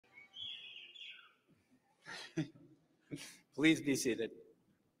Please be seated.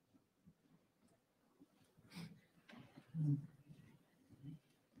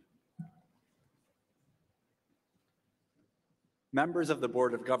 Members of the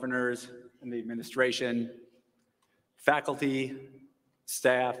Board of Governors and the administration, faculty,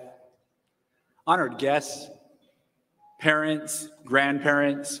 staff, honored guests, parents,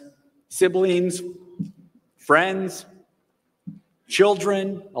 grandparents, siblings, friends,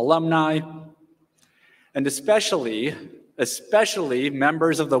 children, alumni, and especially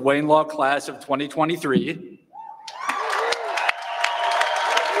members of the Wayne Law class of 2023.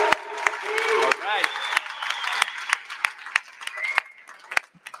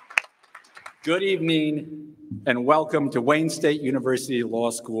 Good evening and welcome to Wayne State University Law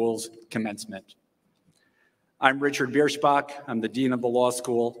School's commencement. I'm Richard Bierschbach. I'm the Dean of the Law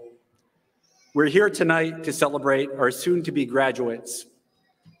School. We're here tonight to celebrate our soon-to-be graduates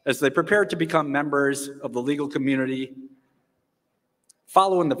as they prepare to become members of the legal community,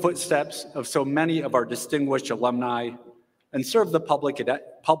 follow in the footsteps of so many of our distinguished alumni, and serve the public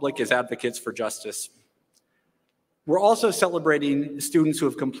as advocates for justice. We're also celebrating students who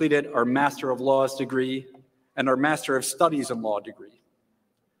have completed our Master of Laws degree and our Master of Studies in Law degree.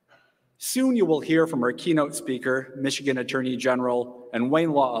 Soon you will hear from our keynote speaker, Michigan Attorney General and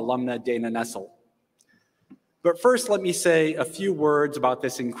Wayne Law alumna Dana Nessel. But first, let me say a few words about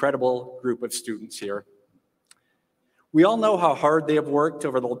this incredible group of students here. We all know how hard they have worked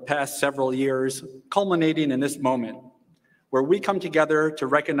over the past several years, culminating in this moment, where we come together to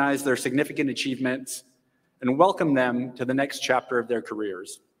recognize their significant achievements and welcome them to the next chapter of their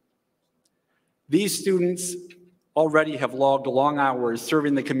careers. These students already have logged long hours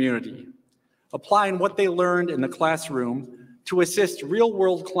serving the community, applying what they learned in the classroom to assist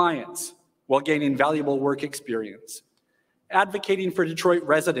real-world clients while gaining valuable work experience, advocating for Detroit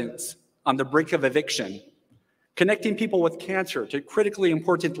residents on the brink of eviction, connecting people with cancer to critically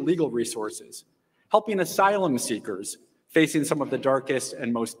important legal resources, helping asylum seekers facing some of the darkest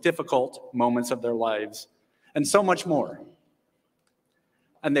and most difficult moments of their lives, and so much more.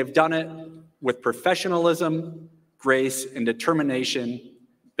 And they've done it with professionalism, grace, and determination,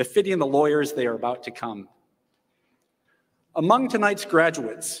 befitting the lawyers they are about to come. Among tonight's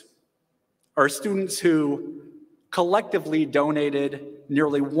graduates are students who collectively donated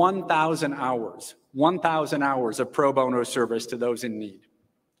nearly 1,000 hours of pro bono service to those in need,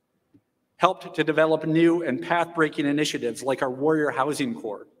 helped to develop new and path-breaking initiatives like our Warrior Housing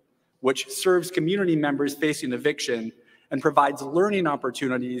Corps, which serves community members facing eviction and provides learning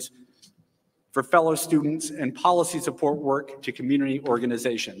opportunities for fellow students and policy support work to community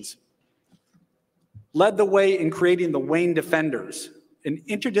organizations. Led the way in creating the Wayne Defenders, an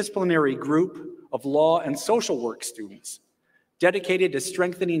interdisciplinary group of law and social work students dedicated to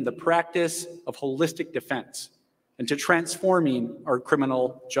strengthening the practice of holistic defense and to transforming our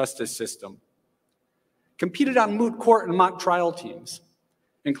criminal justice system. Competed on moot court and mock trial teams,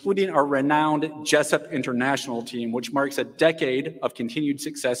 including our renowned Jessup International team, which marks a decade of continued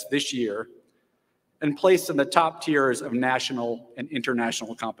success this year, and placed in the top tiers of national and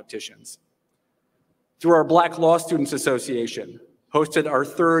international competitions. Through our Black Law Students Association, hosted our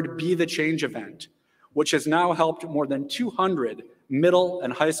third Be the Change event, which has now helped more than 200 middle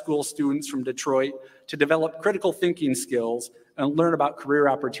and high school students from Detroit to develop critical thinking skills and learn about career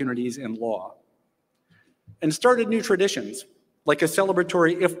opportunities in law. And started new traditions, like a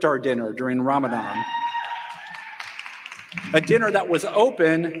celebratory iftar dinner during Ramadan, a dinner that was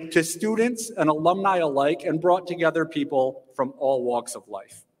open to students and alumni alike and brought together people from all walks of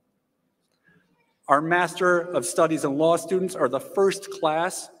life. Our Master of Studies in Law students are the first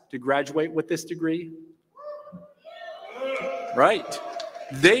class to graduate with this degree. Right.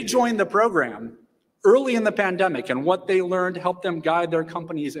 They joined the program early in the pandemic, and what they learned helped them guide their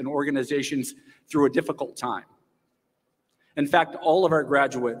companies and organizations through a difficult time. In fact, all of our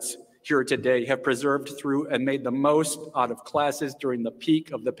graduates here today have preserved through and made the most out of classes during the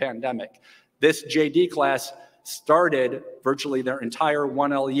peak of the pandemic. This JD class started virtually their entire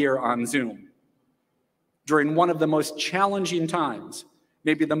 1L year on Zoom. During one of the most challenging times,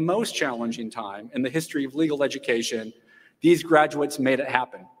 maybe the most challenging time in the history of legal education, these graduates made it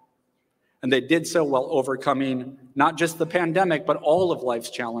happen. And they did so while overcoming not just the pandemic, but all of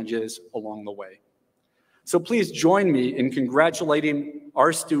life's challenges along the way. So please join me in congratulating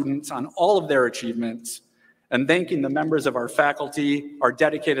our students on all of their achievements and thanking the members of our faculty, our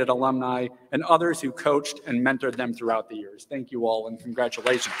dedicated alumni, and others who coached and mentored them throughout the years. Thank you all and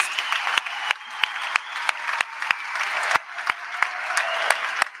congratulations.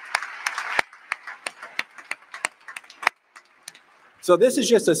 So this is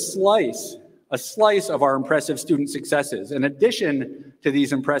just a slice a slice of our impressive student successes. In addition to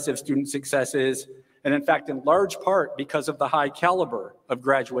these impressive student successes, and in fact, in large part because of the high caliber of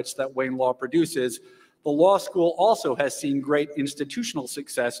graduates that Wayne Law produces, the law school also has seen great institutional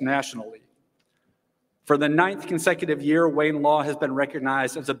success nationally. For the 9th consecutive year, Wayne Law has been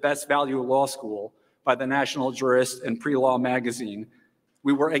recognized as the best value law school by the National Jurist and Pre-Law magazine.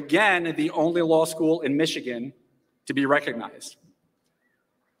 We were again the only law school in Michigan to be recognized.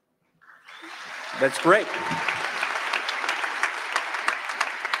 That's great.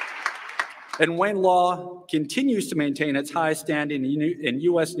 And Wayne Law continues to maintain its high standing in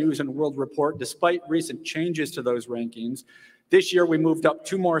U.S. News and World Report despite recent changes to those rankings. This year, we moved up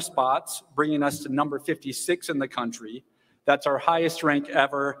 2 more spots, bringing us to number 56 in the country. That's our highest rank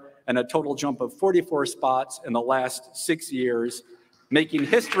ever, and a total jump of 44 spots in the last 6 years, making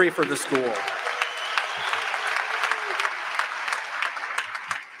history for the school.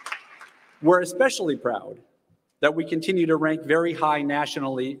 We're especially proud that we continue to rank very high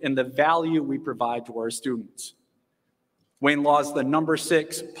nationally in the value we provide to our students. Wayne Law is the number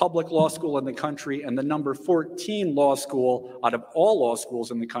 6 public law school in the country and the number 14 law school out of all law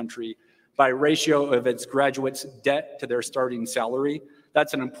schools in the country by ratio of its graduates' debt to their starting salary.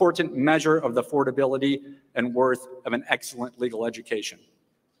 That's an important measure of the affordability and worth of an excellent legal education.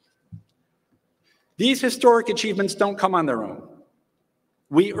 These historic achievements don't come on their own.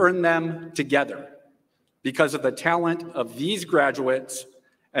 We earn them together because of the talent of these graduates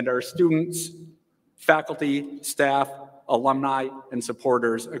and our students, faculty, staff, alumni, and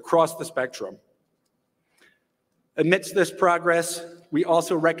supporters across the spectrum. Amidst this progress, we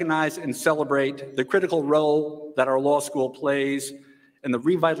also recognize and celebrate the critical role that our law school plays in the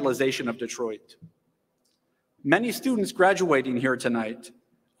revitalization of Detroit. Many students graduating here tonight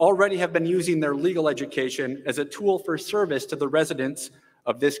already have been using their legal education as a tool for service to the residents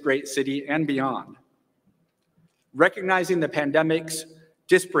of this great city and beyond. Recognizing the pandemic's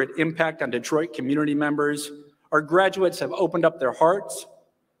disparate impact on Detroit community members, our graduates have opened up their hearts,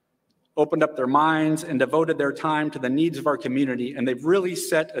 opened up their minds, and devoted their time to the needs of our community, and they've really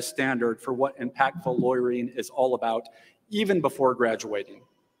set a standard for what impactful lawyering is all about, even before graduating.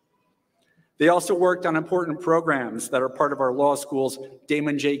 They also worked on important programs that are part of our law school's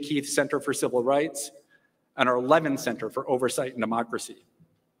Damon J. Keith Center for Civil Rights and our Levin Center for Oversight and Democracy.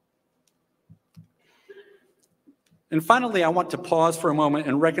 And finally, I want to pause for a moment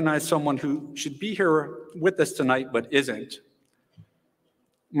and recognize someone who should be here with us tonight but isn't.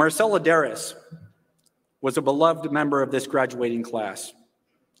 Marcella Darris was a beloved member of this graduating class.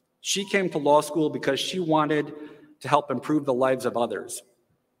 She came to law school because she wanted to help improve the lives of others.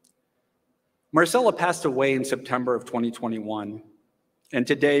 Marcella passed away in September of 2021, and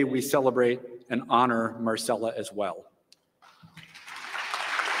today we celebrate and honor Marcella as well.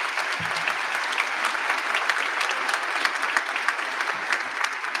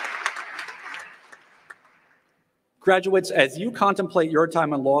 Graduates, as you contemplate your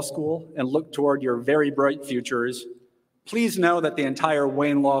time in law school and look toward your very bright futures, please know that the entire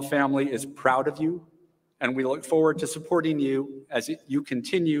Wayne Law family is proud of you, and we look forward to supporting you as you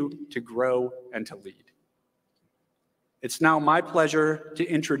continue to grow and to lead. It's now my pleasure to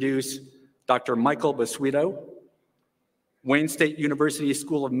introduce Dr. Michael Basuito, Wayne State University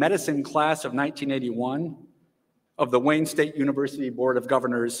School of Medicine class of 1981 of the Wayne State University Board of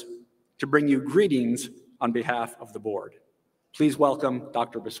Governors, to bring you greetings on behalf of the board. Please welcome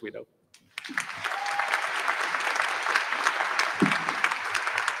Dr. Basuito.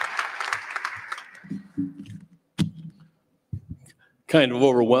 Kind of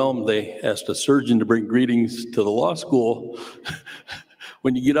overwhelmed. They asked a surgeon to bring greetings to the law school.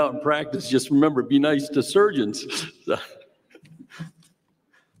 When you get out and practice, just remember, be nice to surgeons.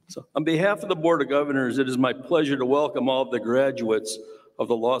 So on behalf of the Board of Governors, it is my pleasure to welcome all of the graduates of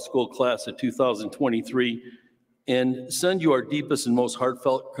the law school class of 2023 and send you our deepest and most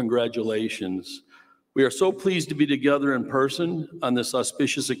heartfelt congratulations. We are so pleased to be together in person on this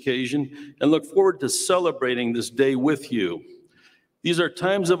auspicious occasion and look forward to celebrating this day with you. These are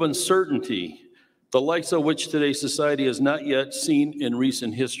times of uncertainty, the likes of which today's society has not yet seen in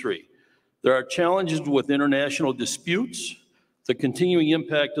recent history. There are challenges with international disputes, the continuing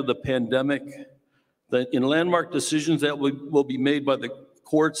impact of the pandemic, in landmark decisions that will be made by the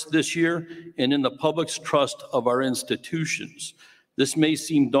courts this year, and in the public's trust of our institutions. This may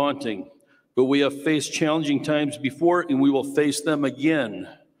seem daunting, but we have faced challenging times before, and we will face them again.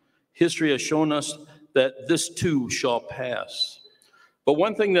 History has shown us that this too shall pass. But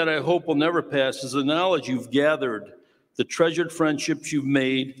one thing that I hope will never pass is the knowledge you've gathered, the treasured friendships you've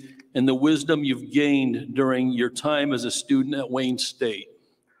made, and the wisdom you've gained during your time as a student at Wayne State.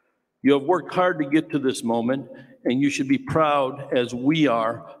 You have worked hard to get to this moment, and you should be proud, as we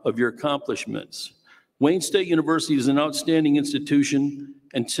are, of your accomplishments. Wayne State University is an outstanding institution,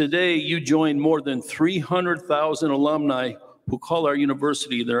 and today you join more than 300,000 alumni who call our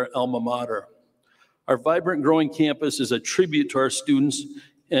university their alma mater. Our vibrant, growing campus is a tribute to our students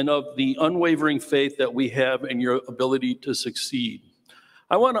and of the unwavering faith that we have in your ability to succeed.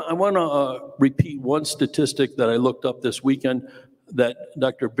 I want to repeat one statistic that I looked up this weekend that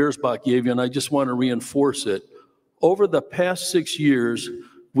Dr. Biersbach gave you, and I just want to reinforce it. Over the past 6 years,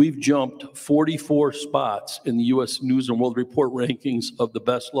 we've jumped 44 spots in the U.S. News and World Report rankings of the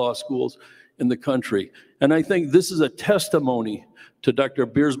best law schools in the country. And I think this is a testimony to Dr.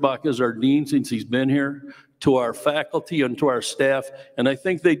 Biersbach as our dean since he's been here, to our faculty and to our staff, and I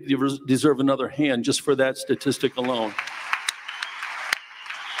think they deserve another hand just for that statistic alone.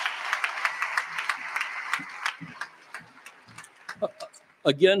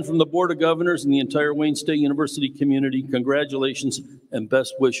 Again, from the Board of Governors and the entire Wayne State University community, congratulations and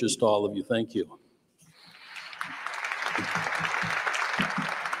best wishes to all of you. Thank you.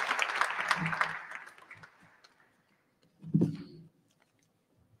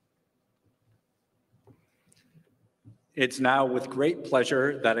 It's now with great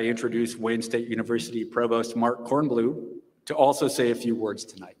pleasure that I introduce Wayne State University Provost Mark Kornblue to also say a few words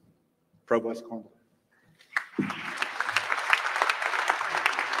tonight. Provost Kornblue.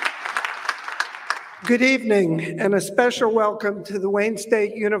 Good evening, and a special welcome to the Wayne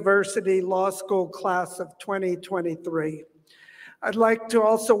State University Law School class of 2023. I'd like to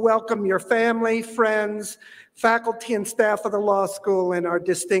also welcome your family, friends, faculty, and staff of the law school, and our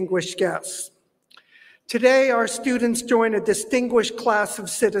distinguished guests. Today, our students join a distinguished class of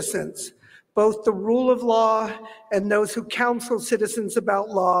citizens. Both the rule of law and those who counsel citizens about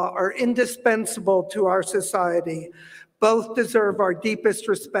law are indispensable to our society. Both deserve our deepest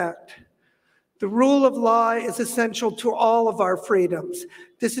respect. The rule of law is essential to all of our freedoms.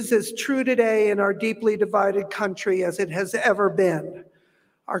 This is as true today in our deeply divided country as it has ever been.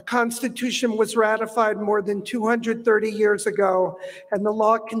 Our Constitution was ratified more than 230 years ago, and the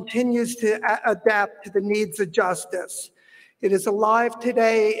law continues to adapt to the needs of justice. It is alive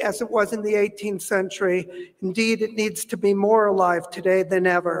today as it was in the 18th century. Indeed, it needs to be more alive today than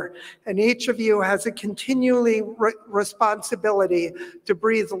ever. And each of you has a continually responsibility to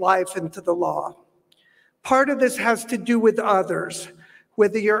breathe life into the law. Part of this has to do with others.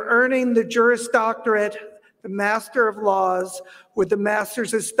 Whether you're earning the Juris Doctorate, the Master of Laws, or the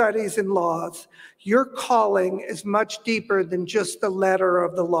Master's of Studies in Laws, your calling is much deeper than just the letter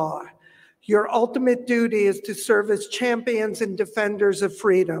of the law. Your ultimate duty is to serve as champions and defenders of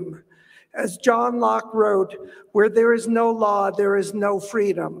freedom. As John Locke wrote, where there is no law, there is no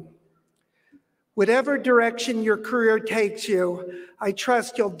freedom. Whatever direction your career takes you, I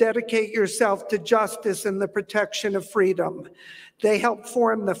trust you'll dedicate yourself to justice and the protection of freedom. They help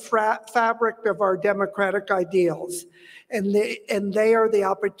form the fabric of our democratic ideals, and they are the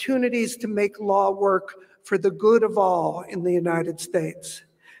opportunities to make law work for the good of all in the United States.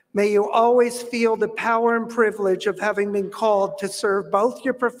 May you always feel the power and privilege of having been called to serve both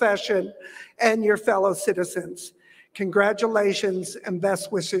your profession and your fellow citizens. Congratulations and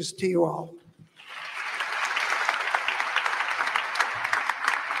best wishes to you all.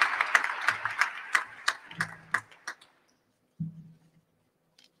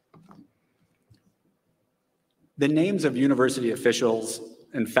 The names of university officials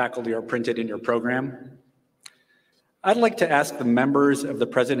and faculty are printed in your program. I'd like to ask the members of the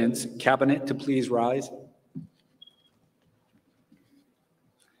President's Cabinet to please rise.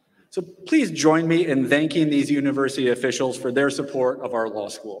 So please join me in thanking these university officials for their support of our law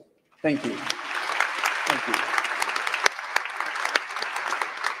school. Thank you. Thank you.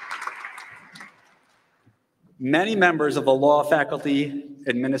 Many members of the law faculty,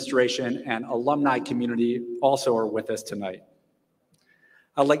 administration, and alumni community also are with us tonight.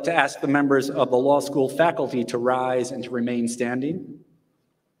 I'd like to ask the members of the law school faculty to rise and to remain standing.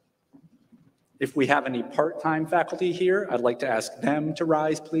 If we have any part-time faculty here, I'd like to ask them to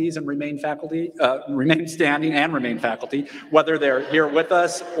rise, please, and remain standing and remain faculty, whether they're here with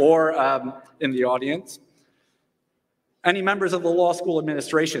us or in the audience. Any members of the law school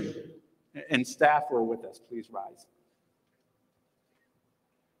administration and staff who are with us, please rise.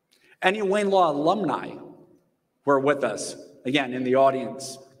 Any Wayne Law alumni who are with us, again, in the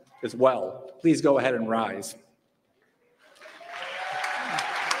audience as well, please go ahead and rise.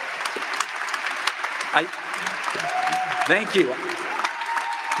 Thank you.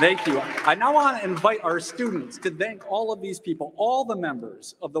 Thank you. I now want to invite our students to thank all of these people, all the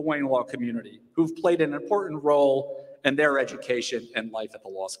members of the Wayne Law community who've played an important role and their education and life at the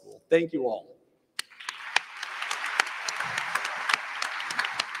law school. Thank you all.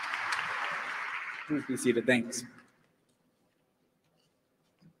 Please be seated. Thanks.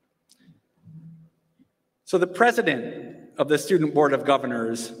 So the president of the Student Board of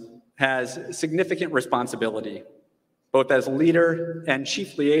Governors has significant responsibility, both as leader and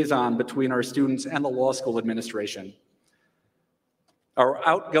chief liaison between our students and the law school administration. Our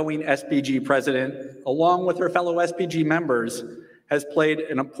outgoing SBG president, along with her fellow SBG members, has played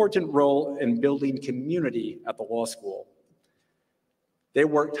an important role in building community at the law school. They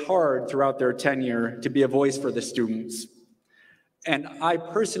worked hard throughout their tenure to be a voice for the students. And I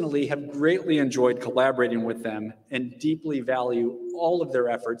personally have greatly enjoyed collaborating with them and deeply value all of their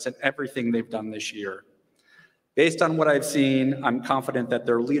efforts and everything they've done this year. Based on what I've seen, I'm confident that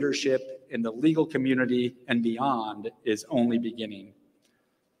their leadership in the legal community and beyond is only beginning.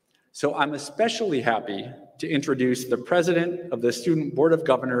 So I'm especially happy to introduce the president of the Student Board of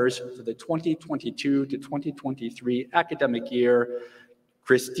Governors for the 2022 to 2023 academic year,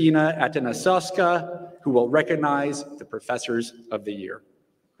 Christina Atanasowska, who will recognize the Professors of the Year.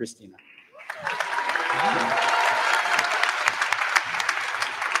 Christina.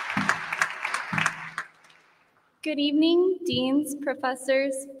 Good evening, deans,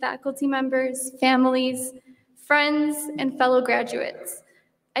 professors, faculty members, families, friends, and fellow graduates.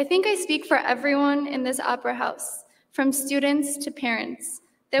 I think I speak for everyone in this Opera House, from students to parents,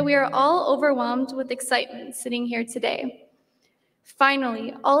 that we are all overwhelmed with excitement sitting here today.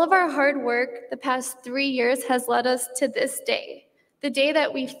 Finally, all of our hard work the past 3 years has led us to this day, the day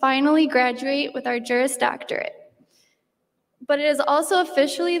that we finally graduate with our Juris Doctorate. But it is also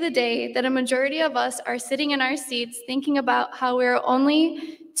officially the day that a majority of us are sitting in our seats thinking about how we're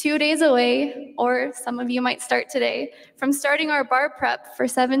only 2 days away, or some of you might start today, from starting our bar prep for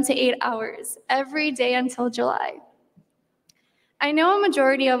 7 to 8 hours every day until July. I know a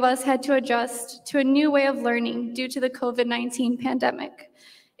majority of us had to adjust to a new way of learning due to the COVID-19 pandemic.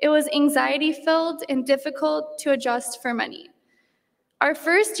 It was anxiety-filled and difficult to adjust for many. Our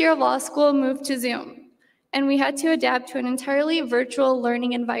first year of law school moved to Zoom, and we had to adapt to an entirely virtual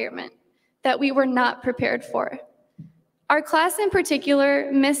learning environment that we were not prepared for. Our class in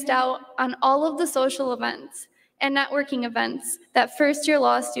particular missed out on all of the social events and networking events that first-year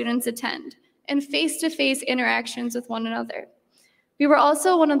law students attend, and face-to-face interactions with one another. We were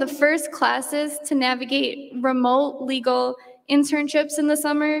also one of the first classes to navigate remote legal internships in the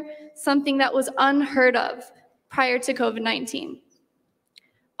summer, something that was unheard of prior to COVID-19.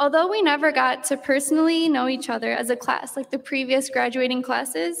 Although we never got to personally know each other as a class like the previous graduating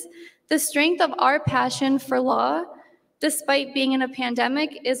classes, the strength of our passion for law, despite being in a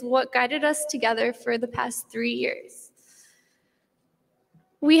pandemic, is what guided us together for the past 3 years.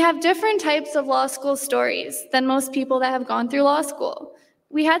 We have different types of law school stories than most people that have gone through law school.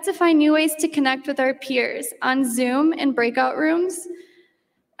 We had to find new ways to connect with our peers on Zoom and breakout rooms.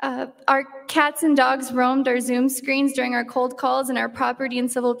 Our cats and dogs roamed our Zoom screens during our cold calls and our property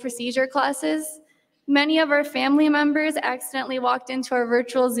and civil procedure classes. Many of our family members accidentally walked into our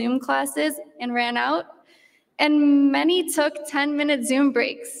virtual Zoom classes and ran out. And many took 10-minute Zoom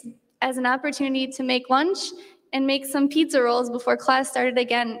breaks as an opportunity to make lunch and make some pizza rolls before class started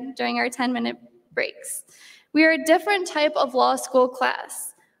again during our 10-minute breaks. We are a different type of law school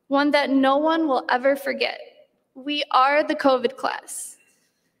class, one that no one will ever forget. We are the COVID class.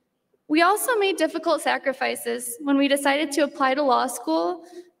 We also made difficult sacrifices when we decided to apply to law school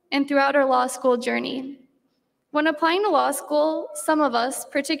and throughout our law school journey. When applying to law school, some of us,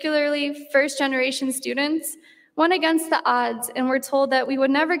 particularly first-generation students, went against the odds and were told that we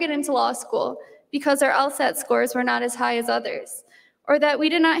would never get into law school because our LSAT scores were not as high as others, or that we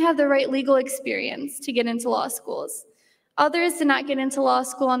did not have the right legal experience to get into law schools. Others did not get into law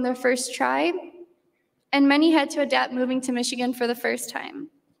school on their first try, and many had to adapt moving to Michigan for the first time.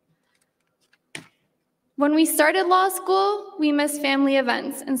 When we started law school, we missed family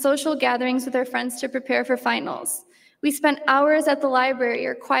events and social gatherings with our friends to prepare for finals. We spent hours at the library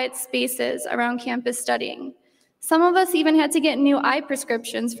or quiet spaces around campus studying. Some of us even had to get new eye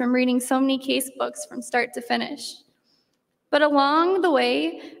prescriptions from reading so many case books from start to finish. But along the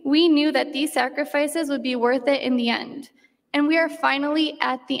way, we knew that these sacrifices would be worth it in the end, and we are finally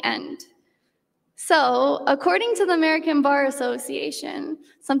at the end. So, according to the American Bar Association,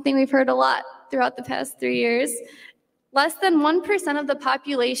 something we've heard a lot throughout the past 3 years, less than 1% of the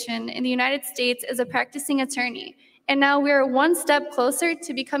population in the United States is a practicing attorney, and now we're one step closer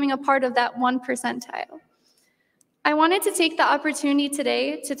to becoming a part of that 1%. I wanted to take the opportunity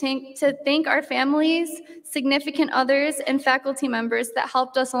today to thank our families, significant others, and faculty members that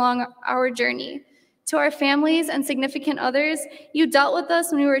helped us along our journey. To our families and significant others, you dealt with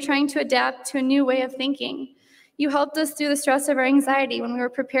us when we were trying to adapt to a new way of thinking. You helped us through the stress of our anxiety when we were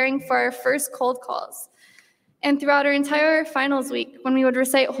preparing for our first cold calls. And throughout our entire finals week, when we would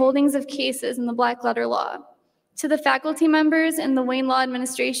recite holdings of cases in the black letter law. To the faculty members in the Wayne Law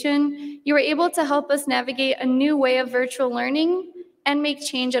Administration, you were able to help us navigate a new way of virtual learning and make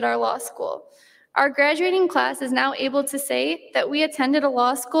change at our law school. Our graduating class is now able to say that we attended a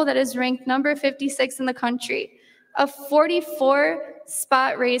law school that is ranked number 56 in the country, a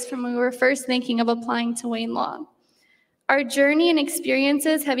 44-spot raise from when we were first thinking of applying to Wayne Law. Our journey and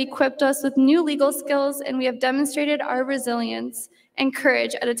experiences have equipped us with new legal skills, and we have demonstrated our resilience and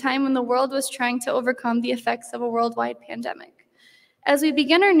courage at a time when the world was trying to overcome the effects of a worldwide pandemic. As we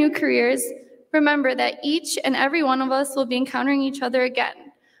begin our new careers, remember that each and every one of us will be encountering each other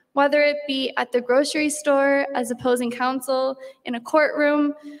again, whether it be at the grocery store, as opposing counsel, in a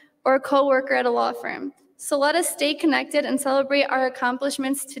courtroom, or a co-worker at a law firm. So let us stay connected and celebrate our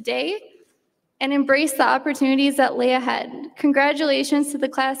accomplishments today and embrace the opportunities that lay ahead. Congratulations to the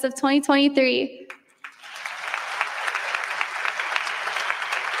class of 2023.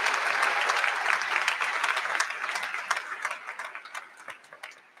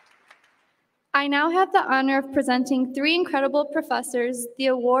 I now have the honor of presenting 3 incredible professors the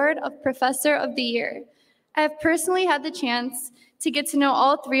award of Professor of the Year. I have personally had the chance to get to know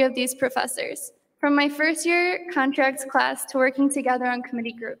all 3 of these professors, from my first year contracts class to working together on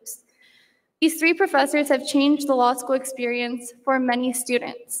committee groups. These 3 professors have changed the law school experience for many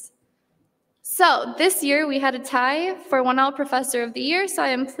students. So this year we had a tie for 1L Professor of the Year, so I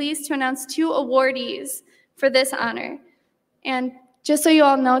am pleased to announce 2 awardees for this honor. And just so you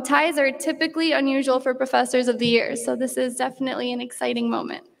all know, ties are typically unusual for Professors of the Year, so this is definitely an exciting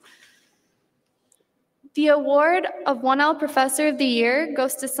moment. The award of 1L Professor of the Year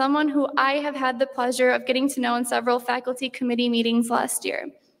goes to someone who I have had the pleasure of getting to know in several faculty committee meetings last year.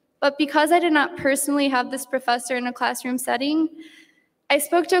 But because I did not personally have this professor in a classroom setting, I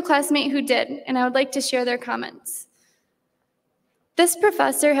spoke to a classmate who did, and I would like to share their comments. This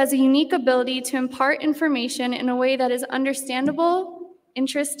professor has a unique ability to impart information in a way that is understandable,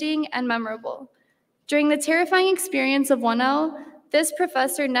 interesting, and memorable. During the terrifying experience of 1L, this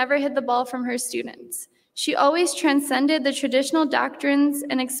professor never hid the ball from her students. She always transcended the traditional doctrines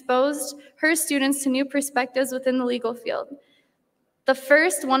and exposed her students to new perspectives within the legal field. The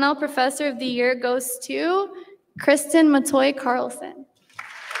first 1L Professor of the Year goes to Kristen Matoy Carlson.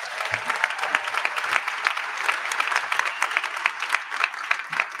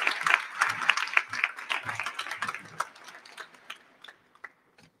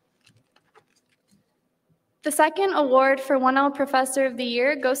 The second award for 1L Professor of the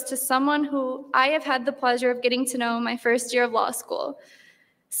Year goes to someone who I have had the pleasure of getting to know in my first year of law school,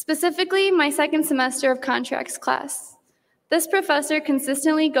 specifically my second semester of contracts class. This professor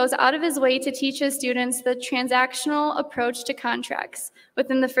consistently goes out of his way to teach his students the transactional approach to contracts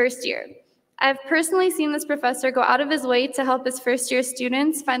within the first year. I have personally seen this professor go out of his way to help his first-year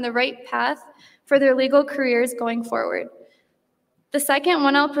students find the right path for their legal careers going forward. The second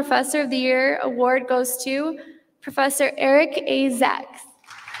 1L Professor of the Year award goes to Professor Eric A. Zacks.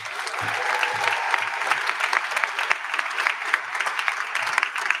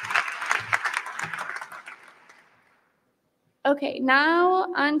 Okay,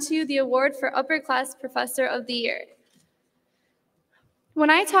 now on to the award for Upper Class Professor of the Year. When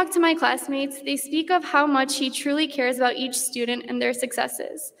I talk to my classmates, they speak of how much he truly cares about each student and their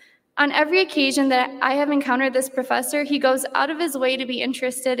successes. On every occasion that I have encountered this professor, he goes out of his way to be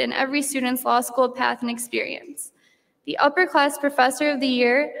interested in every student's law school path and experience. The Upper Class Professor of the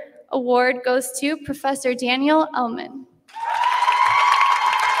Year award goes to Professor Daniel Ellman.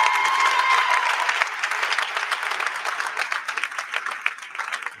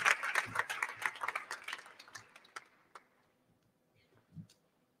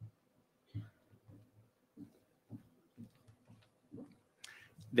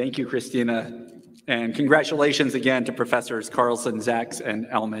 Thank you, Christina. And congratulations again to Professors Carlson, Zacks, and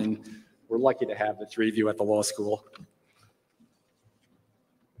Ellman. We're lucky to have the 3 of you at the law school.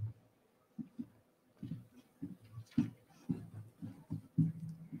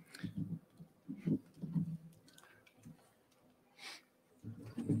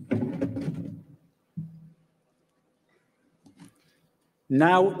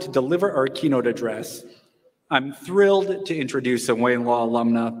 Now, to deliver our keynote address, I'm thrilled to introduce a Wayne Law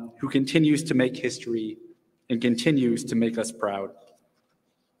alumna who continues to make history and continues to make us proud.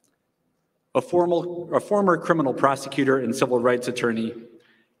 A former criminal prosecutor and civil rights attorney,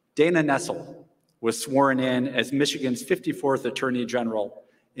 Dana Nessel was sworn in as Michigan's 54th Attorney General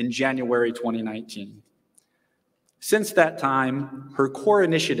in January 2019. Since that time, her core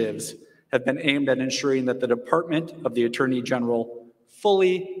initiatives have been aimed at ensuring that the Department of the Attorney General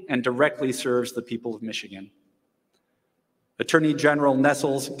fully and directly serves the people of Michigan. Attorney General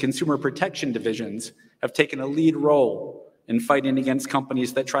Nessel's consumer protection divisions have taken a lead role in fighting against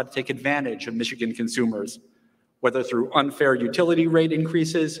companies that try to take advantage of Michigan consumers, whether through unfair utility rate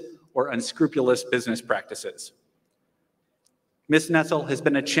increases or unscrupulous business practices. Ms. Nessel has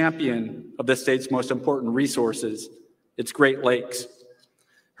been a champion of the state's most important resources, its Great Lakes.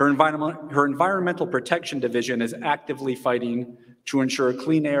 Her environmental protection division is actively fighting to ensure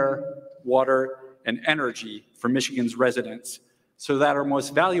clean air, water, and energy for Michigan's residents so that our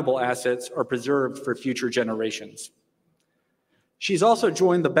most valuable assets are preserved for future generations. She's also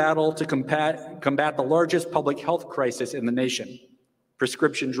joined the battle to combat the largest public health crisis in the nation,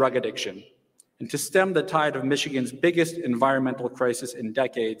 prescription drug addiction, and to stem the tide of Michigan's biggest environmental crisis in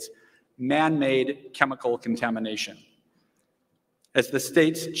decades, man-made chemical contamination. As the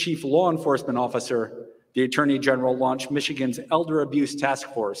state's chief law enforcement officer, the Attorney General launched Michigan's Elder Abuse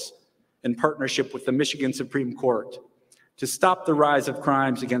Task Force in partnership with the Michigan Supreme Court to stop the rise of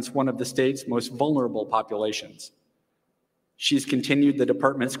crimes against one of the state's most vulnerable populations. She's continued the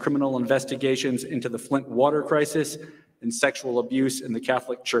department's criminal investigations into the Flint water crisis and sexual abuse in the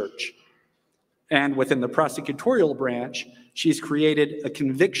Catholic Church. And within the prosecutorial branch, she's created a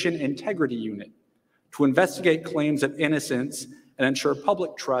conviction integrity unit to investigate claims of innocence and ensure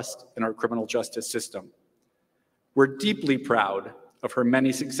public trust in our criminal justice system. We're deeply proud of her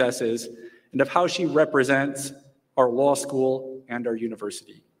many successes and of how she represents our law school and our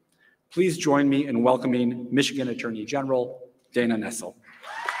university. Please join me in welcoming Michigan Attorney General Dana Nessel.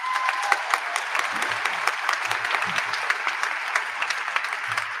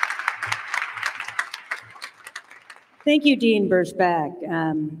 Thank you, Dean Birschbach.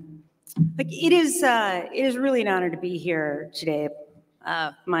 It is really an honor to be here today,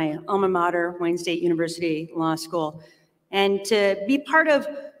 my alma mater, Wayne State University Law School, and to be part of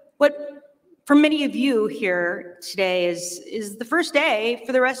what, for many of you here today, is the first day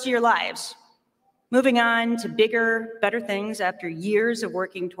for the rest of your lives. Moving on to bigger, better things after years of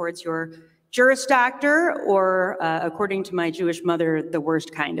working towards your Juris Doctor, or according to my Jewish mother, the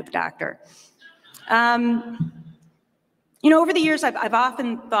worst kind of doctor. Over the years, I've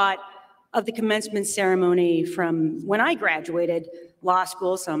often thought of the commencement ceremony from when I graduated law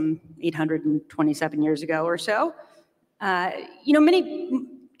school some 827 years ago or so. Many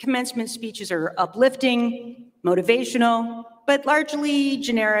commencement speeches are uplifting, motivational, but largely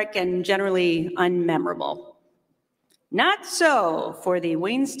generic and generally unmemorable. Not so for the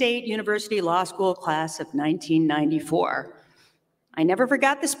Wayne State University Law School class of 1994. I never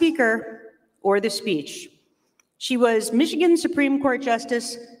forgot the speaker or the speech. She was Michigan Supreme Court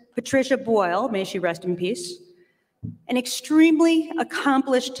Justice Patricia Boyle, may she rest in peace, an extremely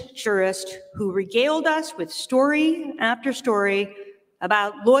accomplished jurist who regaled us with story after story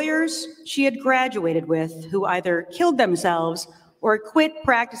about lawyers she had graduated with who either killed themselves or quit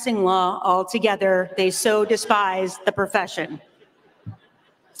practicing law altogether. They so despised the profession.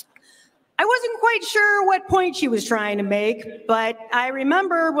 I wasn't quite sure what point she was trying to make, but I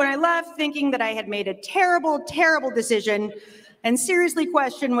remember when I left thinking that I had made a terrible, terrible decision and seriously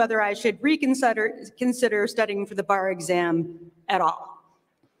questioned whether I should consider studying for the bar exam at all.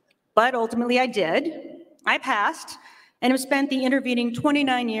 But ultimately I did. I passed and have spent the intervening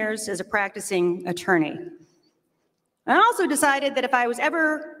 29 years as a practicing attorney. I also decided that if I was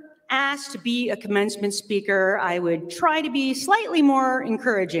ever asked to be a commencement speaker, I would try to be slightly more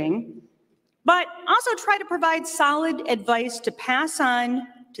encouraging, but also try to provide solid advice to pass on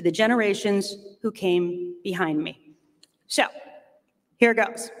to the generations who came behind me. So, here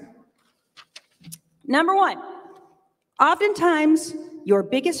goes. Number one, oftentimes your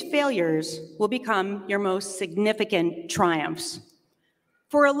biggest failures will become your most significant triumphs.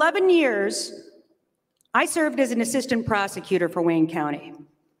 For 11 years, I served as an assistant prosecutor for Wayne County,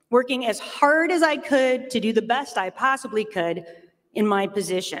 working as hard as I could to do the best I possibly could in my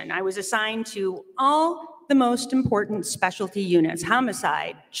position. I was assigned to all the most important specialty units: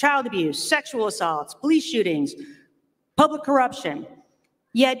 homicide, child abuse, sexual assaults, police shootings, public corruption.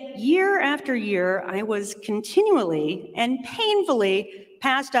 Yet year after year, I was continually and painfully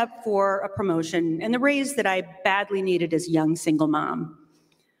passed up for a promotion and the raise that I badly needed as a young single mom.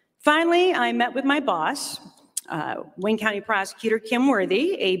 Finally, I met with my boss, Wayne County Prosecutor Kim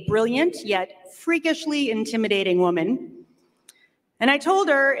Worthy, a brilliant yet freakishly intimidating woman. And I told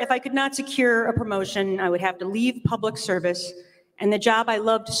her if I could not secure a promotion, I would have to leave public service and the job I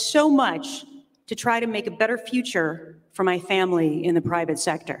loved so much to try to make a better future for my family in the private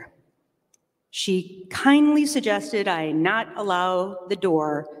sector. She kindly suggested I not allow the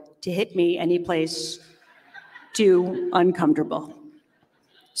door to hit me any place too uncomfortable.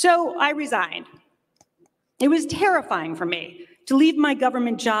 So I resigned. It was terrifying for me to leave my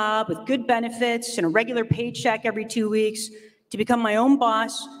government job with good benefits and a regular paycheck every 2 weeks to become my own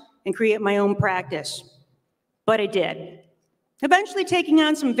boss and create my own practice. But I did, eventually taking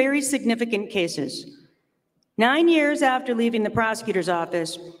on some very significant cases. 9 years after leaving the prosecutor's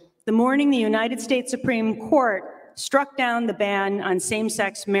office, the morning the United States Supreme Court struck down the ban on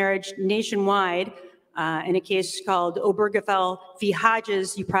same-sex marriage nationwide in a case called Obergefell v.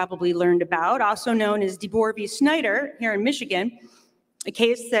 Hodges, you probably learned about, also known as DeBoer v. Snyder here in Michigan, a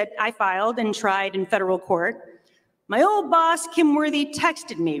case that I filed and tried in federal court. My old boss, Kim Worthy,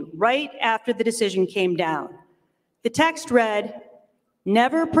 texted me right after the decision came down. The text read,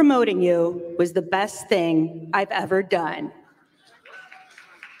 "Never promoting you was the best thing I've ever done."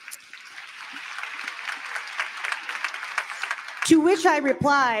 To which I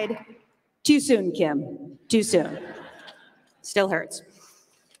replied, "Too soon, Kim, too soon." Still hurts.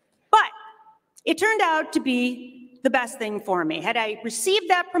 But it turned out to be the best thing for me. Had I received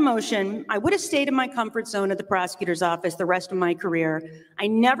that promotion, I would have stayed in my comfort zone at the prosecutor's office the rest of my career. I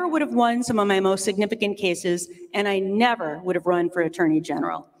never would have won some of my most significant cases, and I never would have run for Attorney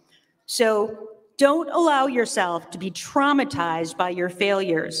General. So don't allow yourself to be traumatized by your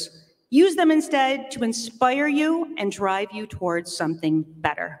failures. Use them instead to inspire you and drive you towards something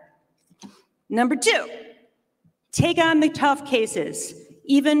better. Number 2, take on the tough cases,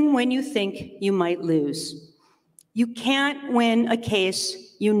 even when you think you might lose. You can't win a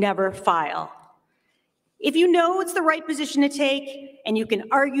case you never file. If you know it's the right position to take and you can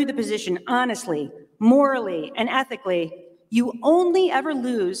argue the position honestly, morally, and ethically, you only ever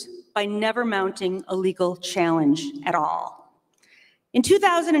lose by never mounting a legal challenge at all. In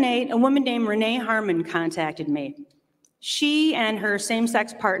 2008, a woman named Renee Harmon contacted me. She and her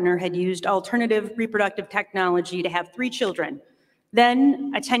same-sex partner had used alternative reproductive technology to have 3 children,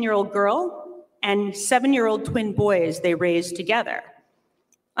 then a 10-year-old girl and 7-year-old twin boys they raised together.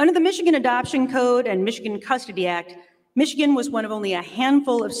 Under the Michigan Adoption Code and Michigan Custody Act, Michigan was one of only a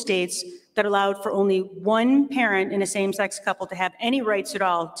handful of states that allowed for only one parent in a same-sex couple to have any rights at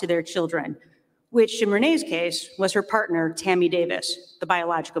all to their children, which in Renee's case was her partner, Tammy Davis, the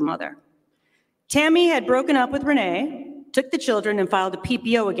biological mother. Tammy had broken up with Renee, took the children, and filed a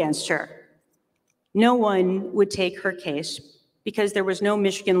PPO against her. No one would take her case because there was no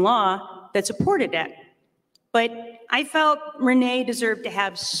Michigan law that supported it. But I felt Renee deserved to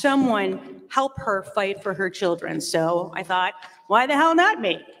have someone help her fight for her children. So I thought, why the hell not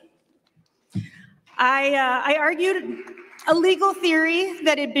me? I argued a legal theory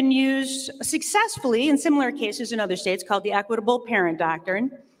that had been used successfully in similar cases in other states called the equitable parent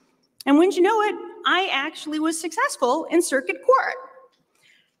doctrine. And wouldn't you know it, I actually was successful in circuit court.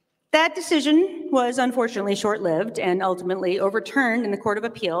 That decision was unfortunately short-lived and ultimately overturned in the Court of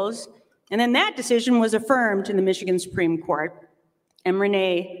Appeals. And then that decision was affirmed in the Michigan Supreme Court, and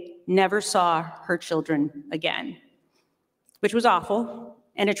Renee never saw her children again, which was awful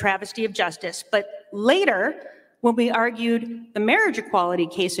and a travesty of justice. But later, when we argued the marriage equality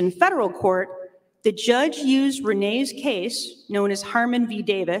case in federal court, the judge used Renee's case, known as Harmon v.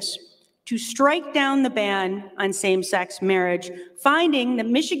 Davis, to strike down the ban on same-sex marriage, finding that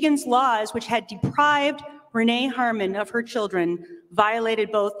Michigan's laws, which had deprived Renee Harmon of her children, violated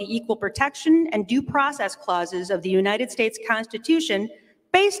both the equal protection and due process clauses of the United States Constitution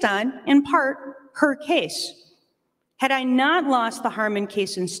based on, in part, her case. Had I not lost the Harmon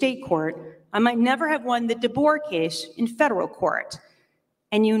case in state court, I might never have won the DeBoer case in federal court.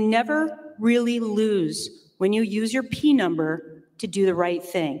 And you never really lose when you use your P number to do the right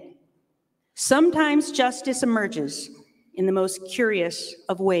thing. Sometimes justice emerges in the most curious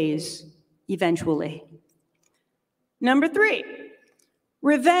of ways, eventually. Number 3,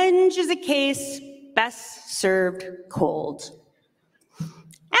 revenge is a case best served cold.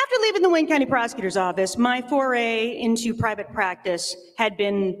 After leaving the Wayne County Prosecutor's Office, my foray into private practice had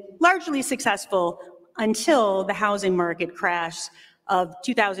been largely successful until the housing market crash of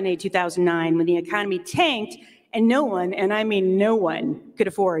 2008-2009, when the economy tanked and no one, and I mean no one, could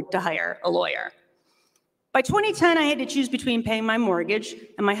afford to hire a lawyer. By 2010, I had to choose between paying my mortgage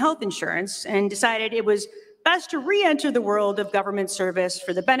and my health insurance, and decided it was best to re-enter the world of government service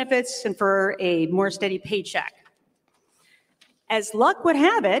for the benefits and for a more steady paycheck. As luck would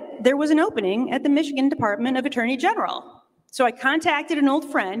have it, there was an opening at the Michigan Department of Attorney General. So I contacted an old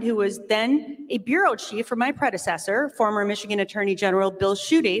friend who was then a bureau chief for my predecessor, former Michigan Attorney General Bill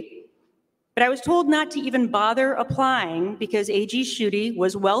Schuette, But I was told not to even bother applying because AG Schutte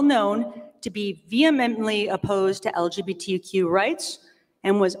was well known to be vehemently opposed to LGBTQ rights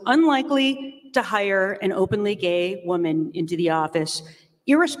and was unlikely to hire an openly gay woman into the office,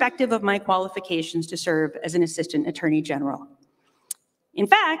 irrespective of my qualifications to serve as an assistant attorney general. In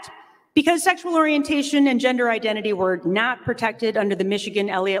fact, because sexual orientation and gender identity were not protected under the Michigan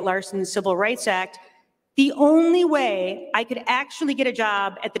Elliott Larson Civil Rights Act, the only way I could actually get a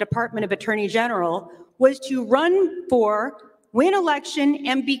job at the Department of Attorney General was to run for, win election,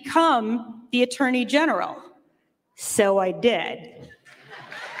 and become the Attorney General. So I did.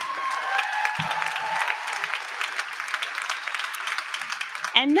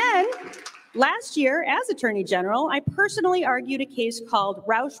 And then, last year, as Attorney General, I personally argued a case called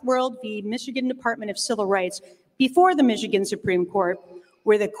Roush World v. Michigan Department of Civil Rights before the Michigan Supreme Court,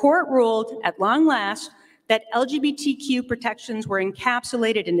 where the court ruled, at long last, that LGBTQ protections were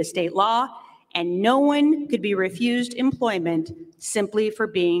encapsulated into state law and no one could be refused employment simply for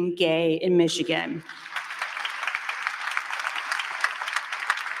being gay in Michigan.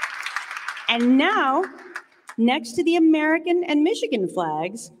 And now, next to the American and Michigan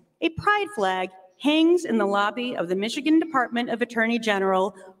flags, a pride flag hangs in the lobby of the Michigan Department of Attorney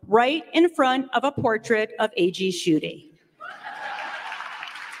General right in front of a portrait of AG Schutte.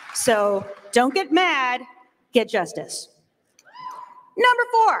 So don't get mad, get justice. Number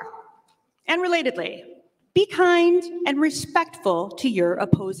 4, and relatedly, be kind and respectful to your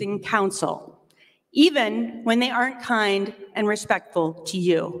opposing counsel, even when they aren't kind and respectful to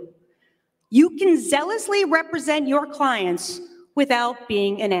you. You can zealously represent your clients without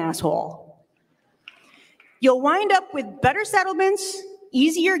being an asshole. You'll wind up with better settlements,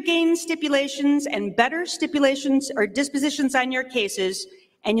 easier gain stipulations, and better stipulations or dispositions on your cases,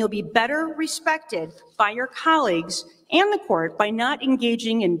 and you'll be better respected by your colleagues and the court by not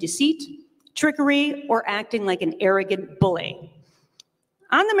engaging in deceit, trickery, or acting like an arrogant bully.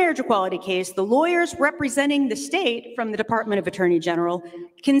 On the marriage equality case, the lawyers representing the state from the Department of Attorney General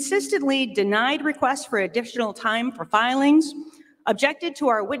consistently denied requests for additional time for filings, objected to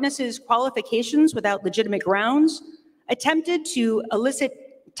our witnesses' qualifications without legitimate grounds, attempted to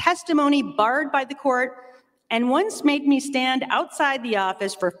elicit testimony barred by the court, and once made me stand outside the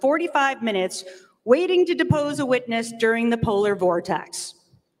office for 45 minutes waiting to depose a witness during the polar vortex.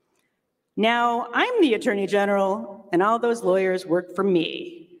 Now, I'm the Attorney General, and all those lawyers work for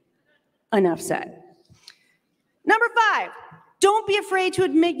me. Enough said. Number 5, don't be afraid to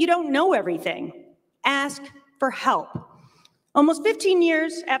admit you don't know everything. Ask for help. Almost 15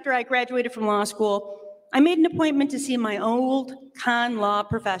 years after I graduated from law school, I made an appointment to see my old con law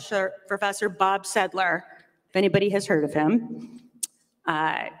professor, Bob Sedler, if anybody has heard of him.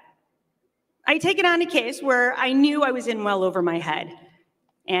 I'd taken on a case where I knew I was in well over my head.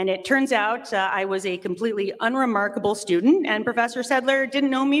 And it turns out I was a completely unremarkable student, and Professor Sedler didn't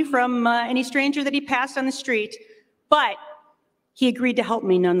know me from any stranger that he passed on the street, but he agreed to help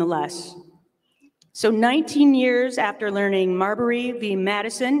me nonetheless. So 19 years after learning Marbury v.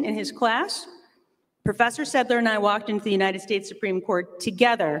 Madison in his class, Professor Sedler and I walked into the United States Supreme Court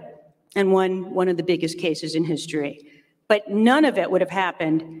together and won one of the biggest cases in history. But none of it would have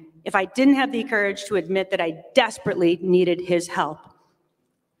happened if I didn't have the courage to admit that I desperately needed his help.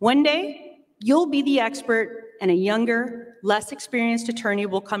 One day, you'll be the expert, and a younger, less experienced attorney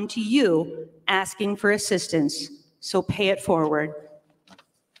will come to you asking for assistance, so pay it forward.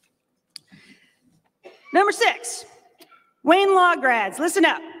 Number 6, Wayne Law grads, listen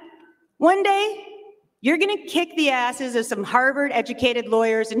up. One day, you're gonna kick the asses of some Harvard-educated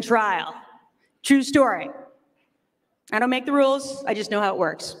lawyers in trial. True story. I don't make the rules, I just know how it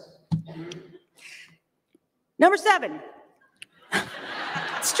works. Number 7.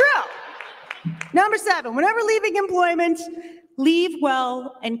 It's true. Number 7, whenever leaving employment, leave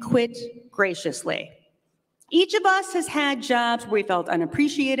well and quit graciously. Each of us has had jobs where we felt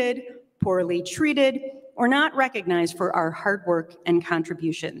unappreciated, poorly treated, or not recognized for our hard work and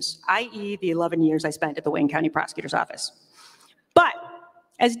contributions, i.e. the 11 years I spent at the Wayne County Prosecutor's Office. But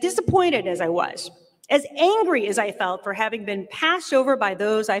as disappointed as I was, as angry as I felt for having been passed over by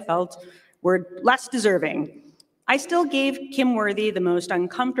those I felt were less deserving, I still gave Kim Worthy the most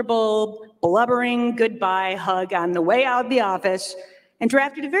uncomfortable, blubbering goodbye hug on the way out of the office and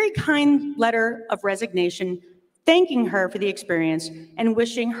drafted a very kind letter of resignation, thanking her for the experience and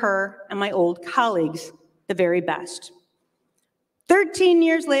wishing her and my old colleagues the very best. 13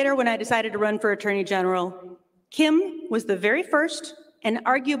 years later, when I decided to run for Attorney General, Kim was the very first and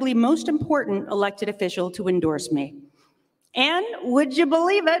arguably most important elected official to endorse me. And would you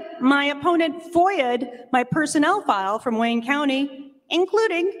believe it, my opponent FOIA'd my personnel file from Wayne County,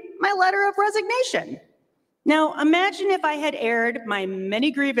 including my letter of resignation. Now, imagine if I had aired my many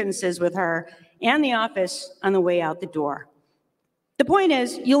grievances with her and the office on the way out the door. The point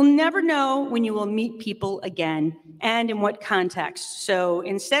is, you'll never know when you will meet people again and in what context. So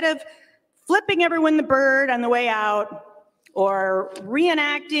instead of flipping everyone the bird on the way out or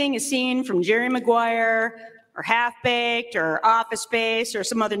reenacting a scene from Jerry Maguire or Half-Baked or Office Space or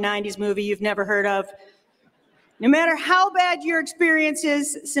some other 90s movie you've never heard of, no matter how bad your experience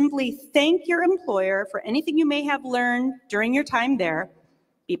is, simply thank your employer for anything you may have learned during your time there.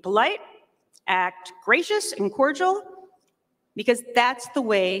 Be polite, act gracious and cordial, because that's the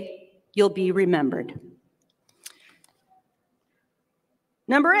way you'll be remembered.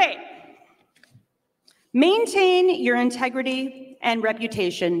 Number 8, maintain your integrity and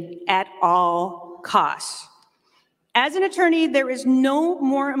reputation at all costs. As an attorney, there is no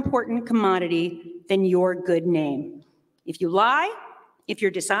more important commodity than your good name. If you lie, if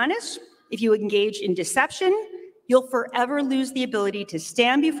you're dishonest, if you engage in deception, you'll forever lose the ability to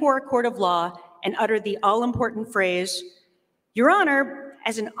stand before a court of law and utter the all-important phrase, "Your Honor,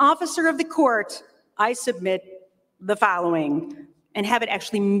 as an officer of the court, I submit the following," and have it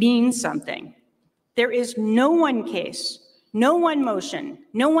actually mean something. There is no one case, no one motion,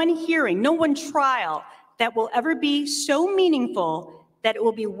 no one hearing, no one trial that will ever be so meaningful that it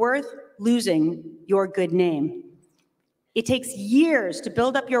will be worth losing your good name. It takes years to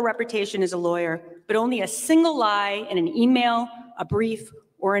build up your reputation as a lawyer, but only a single lie in an email, a brief,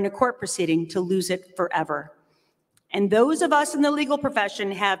 or in a court proceeding to lose it forever. And those of us in the legal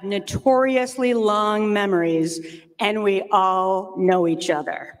profession have notoriously long memories, and we all know each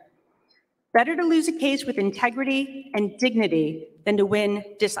other. Better to lose a case with integrity and dignity than to win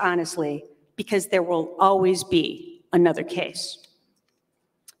dishonestly, because there will always be another case.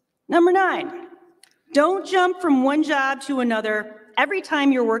 Number 9, don't jump from one job to another every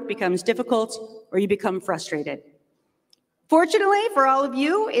time your work becomes difficult or you become frustrated. Fortunately for all of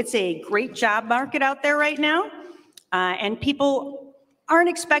you, it's a great job market out there right now, and people aren't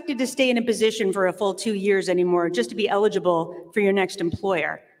expected to stay in a position for a full 2 years anymore just to be eligible for your next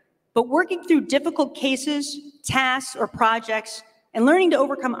employer. But working through difficult cases, tasks, or projects, and learning to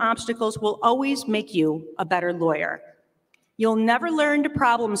overcome obstacles will always make you a better lawyer. You'll never learn to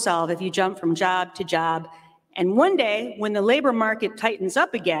problem solve if you jump from job to job, and one day, when the labor market tightens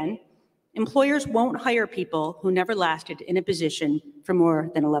up again, employers won't hire people who never lasted in a position for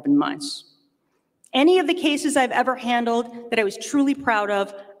more than 11 months. Any of the cases I've ever handled that I was truly proud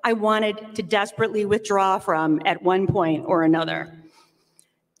of, I wanted to desperately withdraw from at one point or another.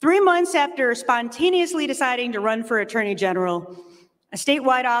 3 months after spontaneously deciding to run for Attorney General, a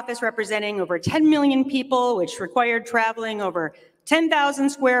statewide office representing over 10 million people, which required traveling over 10,000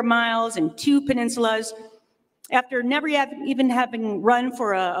 square miles and 2 peninsulas, after never even having run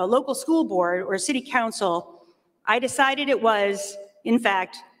for a local school board or city council, I decided it was, in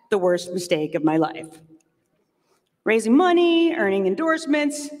fact, the worst mistake of my life. Raising money, earning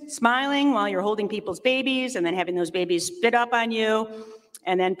endorsements, smiling while you're holding people's babies and then having those babies spit up on you,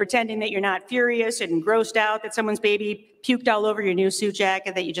 and then pretending that you're not furious and grossed out that someone's baby puked all over your new suit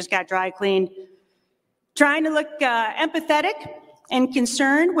jacket that you just got dry cleaned. Trying to look empathetic and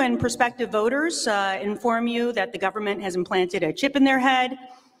concerned when prospective voters inform you that the government has implanted a chip in their head.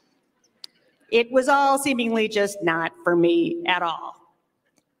 It was all seemingly just not for me at all.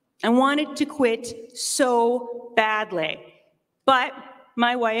 I wanted to quit so badly, but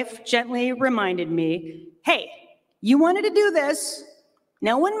my wife gently reminded me, hey, you wanted to do this.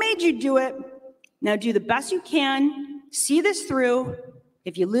 No one made you do it. Now do the best you can, see this through.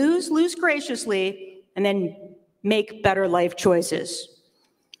 If you lose, lose graciously, and then make better life choices.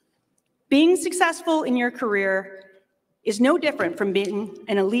 Being successful in your career is no different from being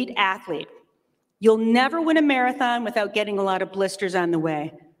an elite athlete. You'll never win a marathon without getting a lot of blisters on the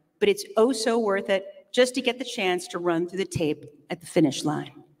way, but it's oh so worth it just to get the chance to run through the tape at the finish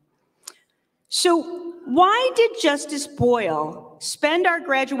line. So why did Justice Boyle spend our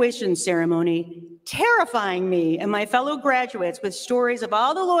graduation ceremony terrifying me and my fellow graduates with stories of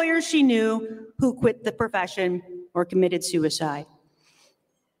all the lawyers she knew who quit the profession or committed suicide?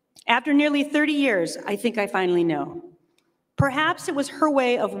 After nearly 30 years, I think I finally know. Perhaps it was her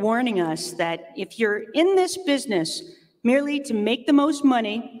way of warning us that if you're in this business merely to make the most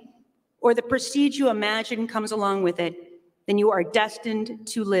money, or the prestige you imagine comes along with it, then you are destined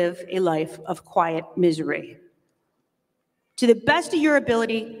to live a life of quiet misery. To the best of your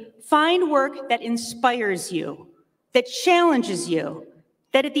ability, find work that inspires you, that challenges you,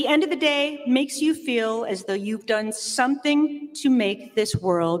 that at the end of the day makes you feel as though you've done something to make this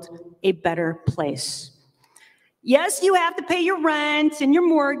world a better place. Yes, you have to pay your rent and your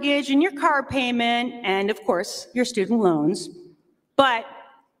mortgage and your car payment and, of course, your student loans. But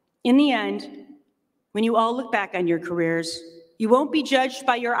in the end, when you all look back on your careers, you won't be judged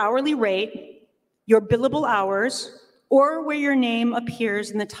by your hourly rate, your billable hours, or where your name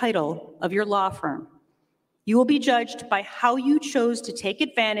appears in the title of your law firm. You will be judged by how you chose to take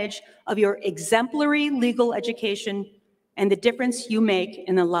advantage of your exemplary legal education and the difference you make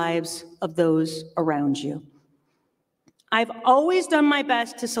in the lives of those around you. I've always done my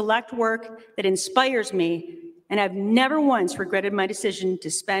best to select work that inspires me, and I've never once regretted my decision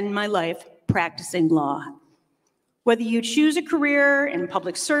to spend my life practicing law. Whether you choose a career in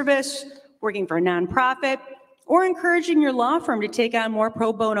public service, working for a nonprofit, or encouraging your law firm to take on more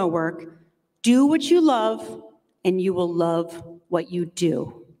pro bono work, do what you love, and you will love what you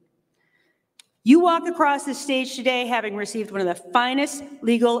do. You walk across this stage today having received one of the finest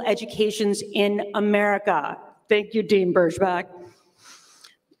legal educations in America. Thank you, Dean Birschbach.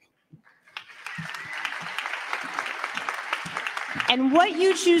 And what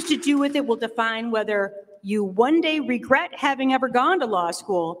you choose to do with it will define whether you one day regret having ever gone to law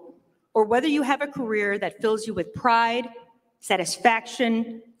school, or whether you have a career that fills you with pride,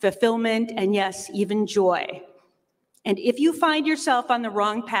 satisfaction, fulfillment, and yes, even joy. And if you find yourself on the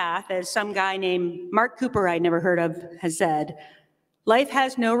wrong path, as some guy named Mark Cooper I never heard of has said, life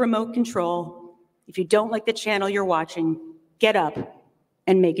has no remote control. If you don't like the channel you're watching, get up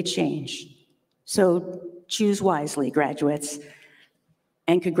and make a change. So choose wisely, graduates,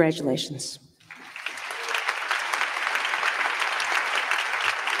 and congratulations.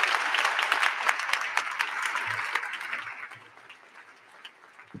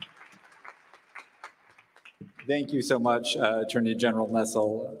 Thank you so much, Attorney General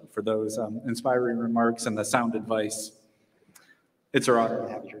Nessel, for those inspiring remarks and the sound advice. It's our honor to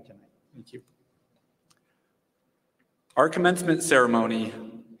have you here tonight. Thank you. Our commencement ceremony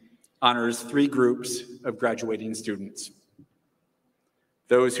honors three groups of graduating students: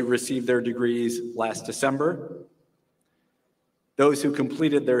 those who received their degrees last December, those who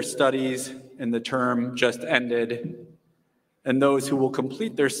completed their studies in the term just ended, and those who will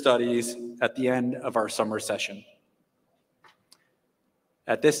complete their studies at the end of our summer session.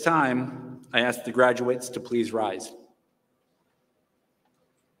 At this time, I ask the graduates to please rise.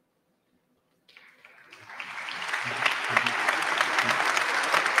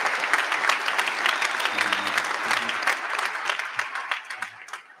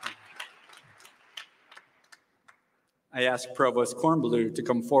 I ask Provost Kornblue to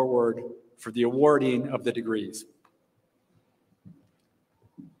come forward for the awarding of the degrees.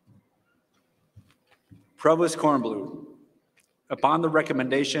 Provost Kornblue, upon the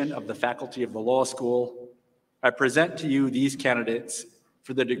recommendation of the faculty of the law school, I present to you these candidates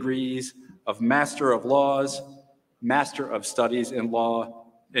for the degrees of Master of Laws, Master of Studies in Law,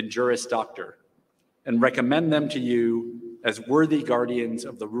 and Juris Doctor, and recommend them to you as worthy guardians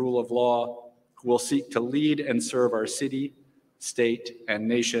of the rule of law who will seek to lead and serve our city, state, and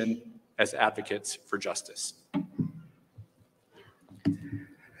nation as advocates for justice.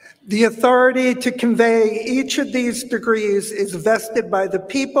 The authority to convey each of these degrees is vested by the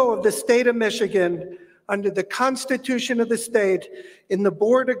people of the state of Michigan under the Constitution of the state in the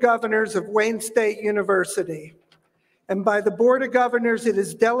Board of Governors of Wayne State University. And by the Board of Governors, it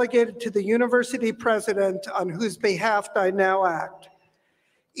is delegated to the university president, on whose behalf I now act.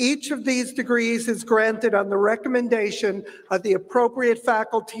 Each of these degrees is granted on the recommendation of the appropriate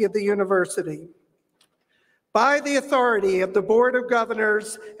faculty of the university. By the authority of the Board of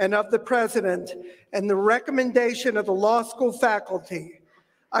Governors and of the President, and the recommendation of the law school faculty,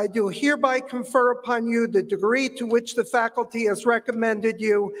 I do hereby confer upon you the degree to which the faculty has recommended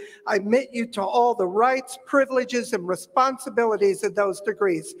you. I admit you to all the rights, privileges, and responsibilities of those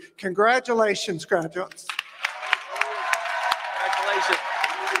degrees. Congratulations, graduates. Congratulations.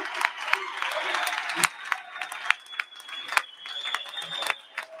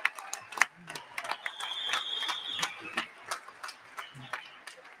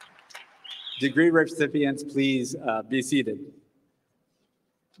 Degree recipients, please be seated.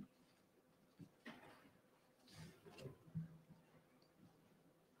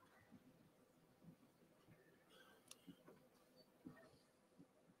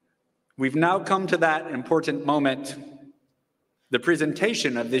 We've now come to that important moment, the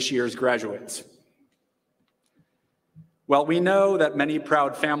presentation of this year's graduates. While we know that many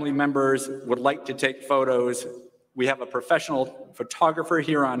proud family members would like to take photos, we have a professional photographer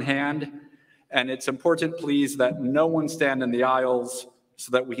here on hand, and it's important, please, that no one stand in the aisles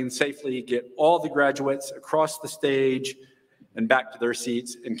so that we can safely get all the graduates across the stage and back to their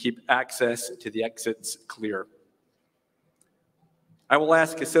seats and keep access to the exits clear. I will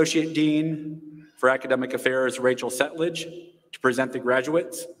ask Associate Dean for Academic Affairs, Rachel Setledge, to present the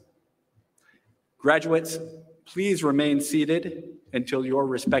graduates. Graduates, please remain seated until your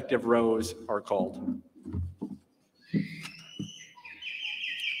respective rows are called.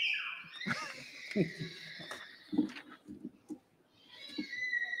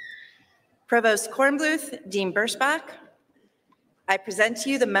 Provost Kornbluth, Dean Birschbach, I present to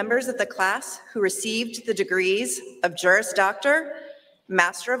you the members of the class who received the degrees of Juris Doctor,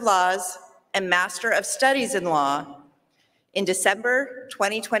 Master of Laws, and Master of Studies in Law in December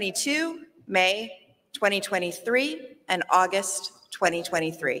 2022, May 2023, and August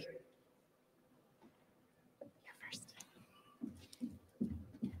 2023.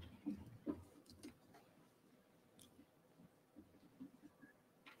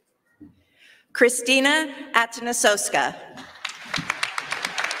 Christina Atanasowska.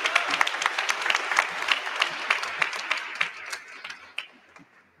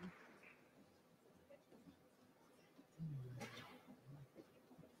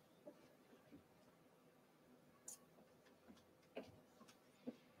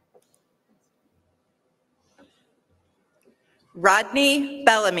 Rodney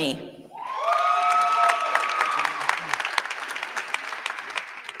Bellamy.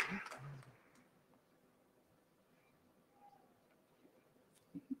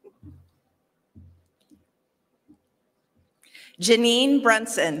 Janine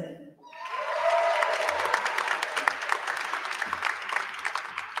Brunson.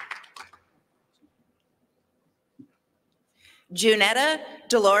 Junetta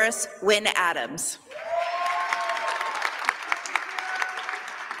Dolores Wynn Adams.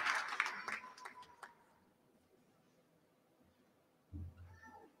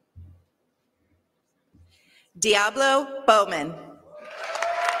 Diablo Bowman.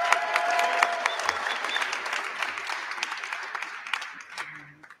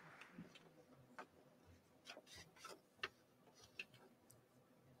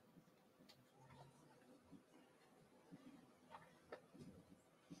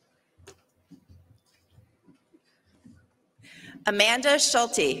 Amanda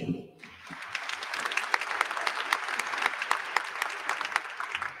Schulte.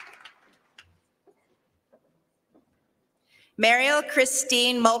 Mariel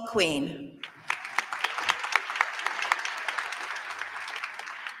Christine Mulqueen.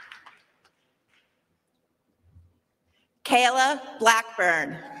 Kayla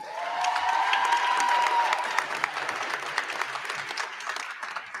Blackburn.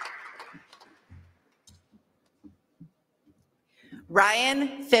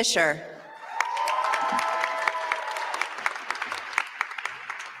 Ryan Fisher.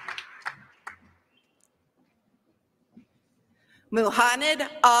 Muhammad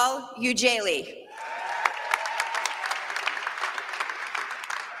Al-Ujali.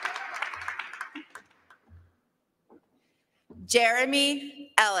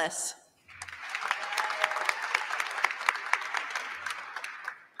 Jeremy Ellis.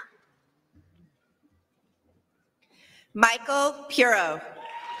 Michael Puro.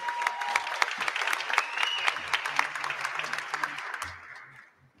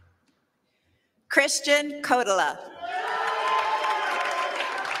 Christian Kodala.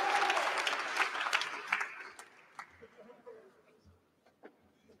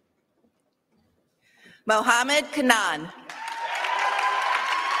 Mohammed Kanan.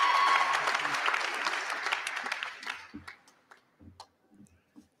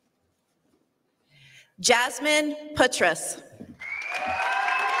 Jasmine Putras.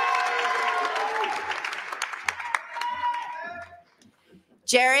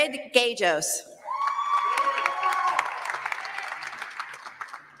 Jared Gajos.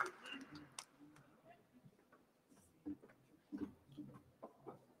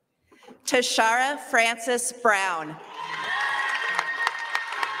 Tashara Francis Brown.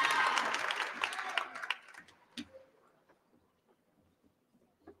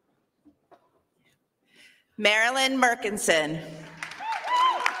 Marilyn Merkinson.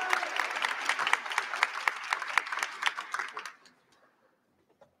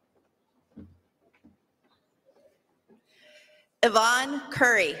 Yvonne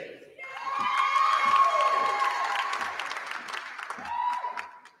Curry.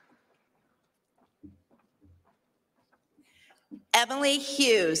 Emily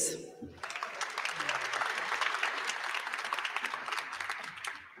Hughes.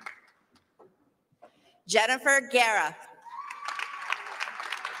 Jennifer Guerra.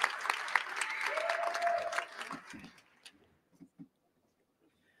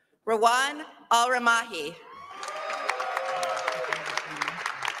 Rawan Al-Ramahi.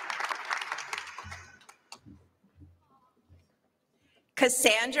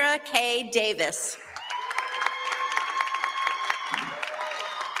 Cassandra K. Davis.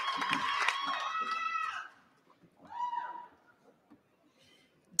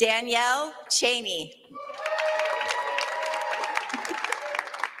 Danielle Cheney.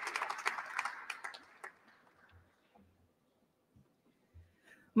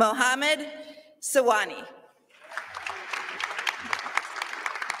 Mohammed Sawani.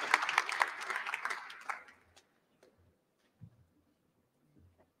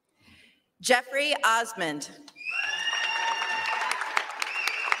 Jeffrey Osmond.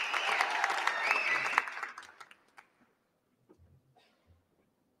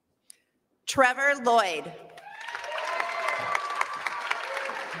 Trevor Lloyd.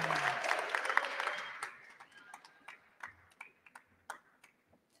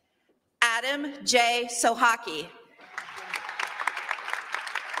 Adam J. Sohaki.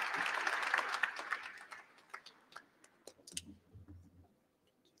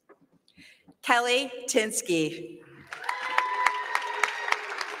 Kelly Tinsky.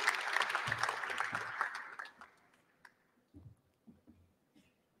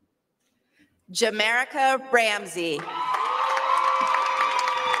 Jamerica Ramsey.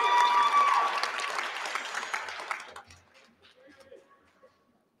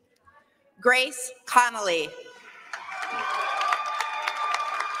 Grace Connolly.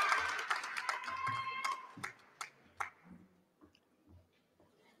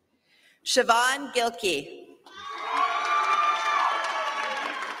 Siobhan Gilkey.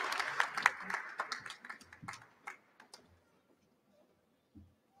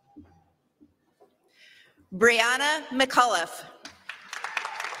 Brianna McCullough.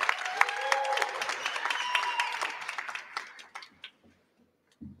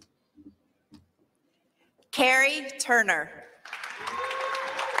 Carrie Turner.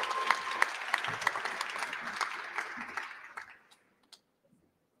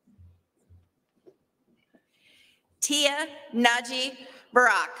 Tia Naji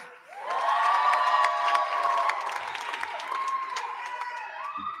Barak.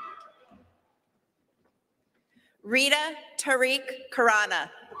 Rita Tariq Karana.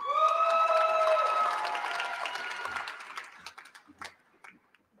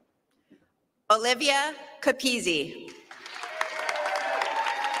 Olivia Capizzi.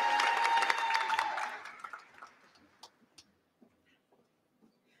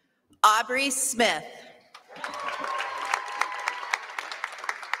 Aubrey Smith.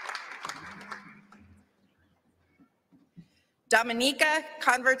 Dominica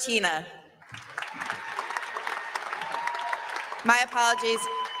Convertina. My apologies,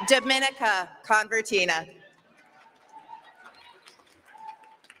 Dominica Convertina.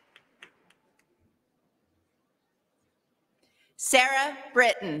 Sarah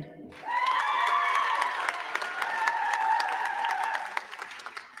Britton.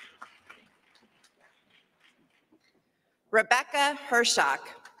 Rebecca Hershock.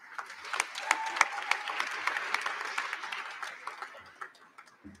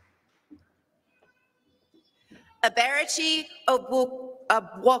 Abarachi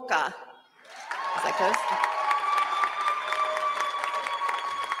Obwoka. Is that close?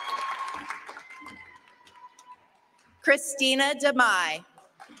 Christina DeMai.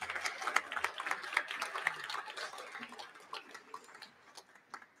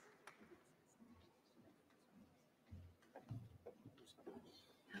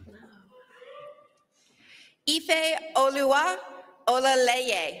 Ife Olua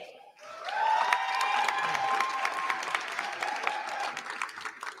Olaleye.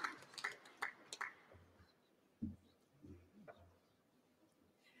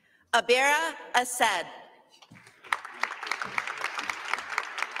 Abira Ased.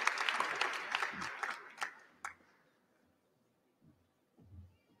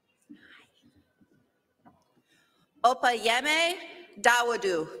 Opayeme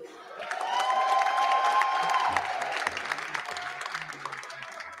Dawadu.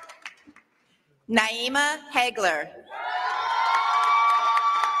 Naima Hagler.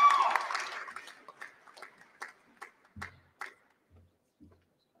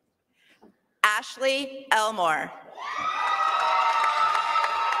 Ashley Elmore.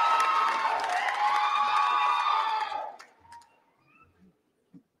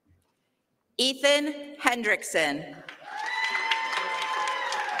 Ethan Hendrickson.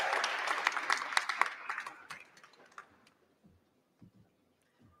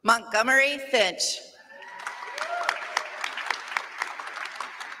 Montgomery Finch.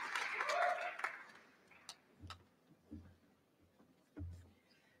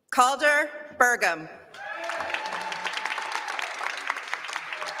 Calder Burgum.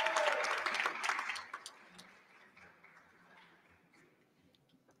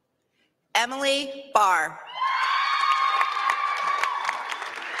 Emily Barr.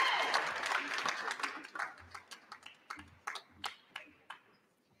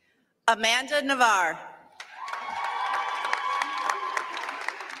 Amanda Navarre.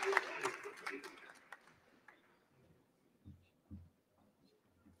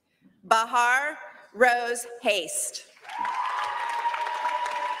 Bahar Rose Haste.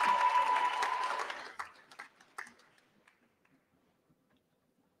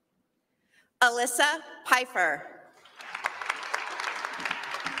 Alyssa Pfeiffer.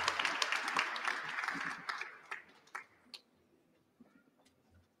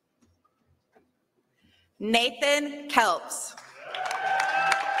 Nathan Kelps.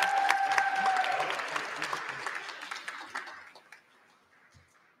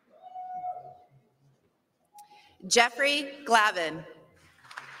 Jeffrey Glavin.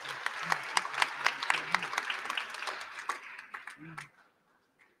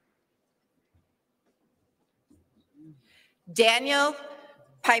 Daniel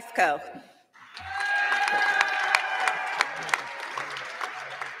Pifko.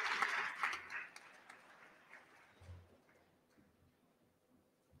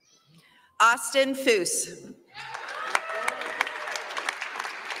 Austin Foose.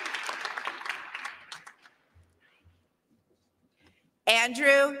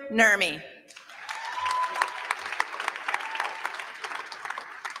 Andrew Nurmi.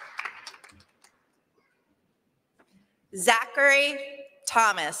 Zachary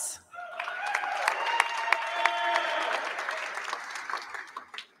Thomas.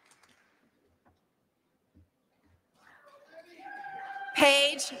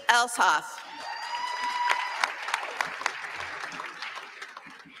 Paige Elshoff.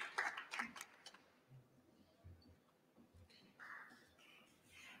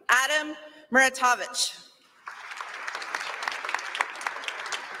 Adam Muratovich.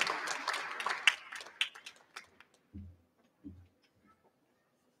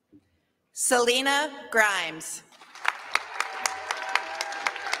 Selena Grimes.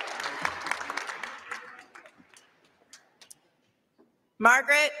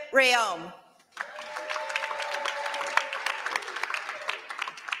 Margaret Rayome.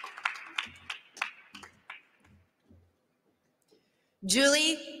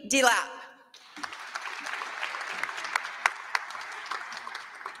 Julie Delap.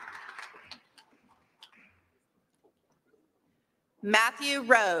 Matthew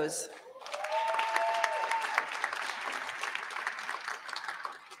Rose.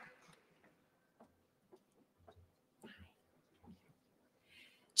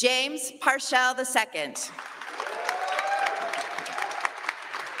 James Parshall II.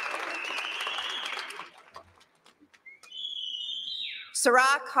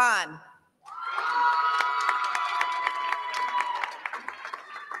 Sarah Khan.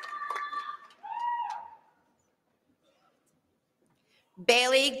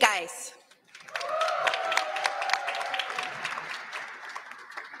 Bailey Geis.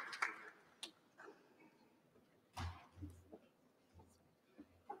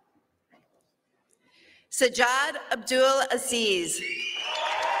 Sajjad Abdul Aziz.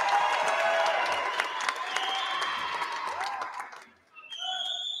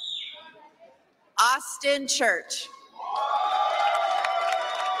 Austin Church.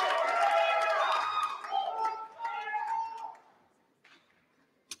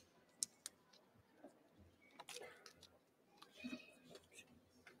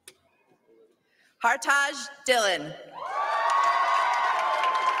 Hartaj Dillon.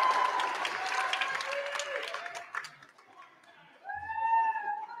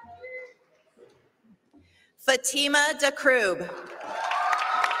 Fatima Dakrub.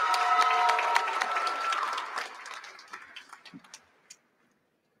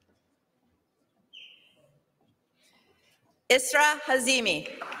 Isra Hazimi.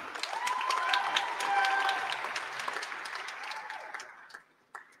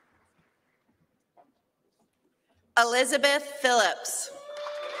 Elizabeth Phillips.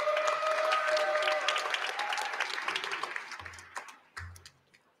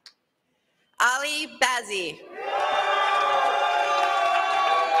 Ali Bazzi.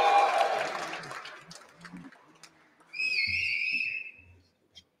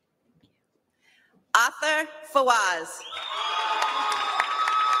 Arthur Fawaz.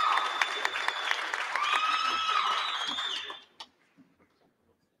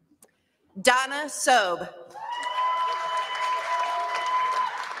 Donna Sobe.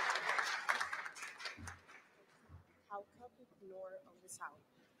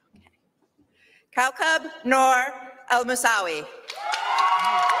 Kaukab Noor Al-Musawi.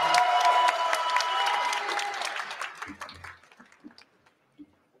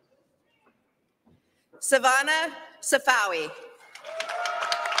 Savannah Safawi.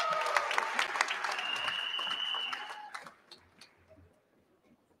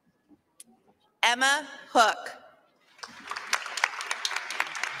 Emma Hook.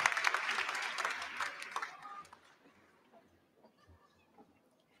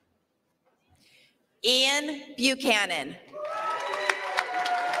 Ian Buchanan.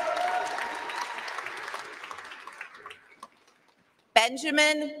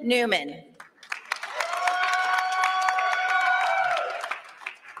 Benjamin Newman.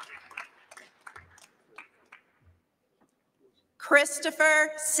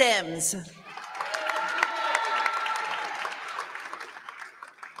 Christopher Sims.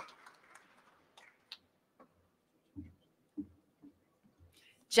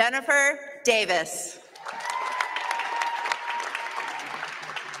 Jennifer Davis.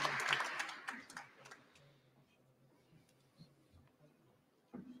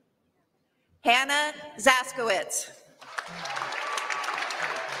 Hannah Zaskowitz.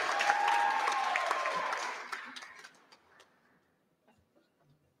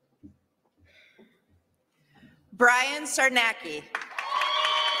 Brian Sarnacki.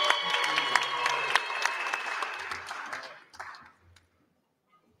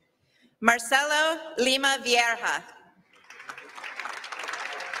 Marcelo Lima Vierja.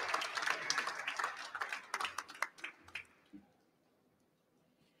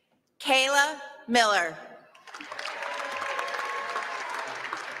 Kayla Miller.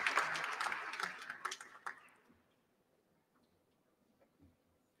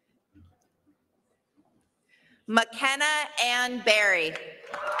 McKenna Ann Berry.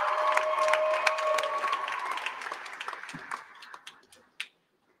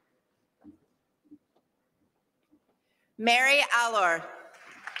 Mary Allor.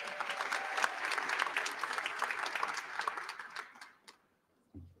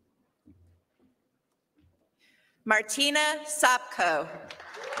 Martina Sopko.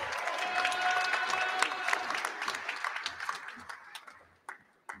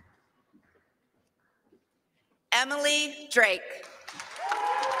 Emily Drake.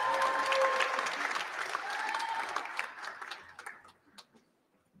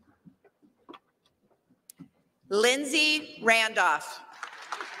 Lindsay Randolph.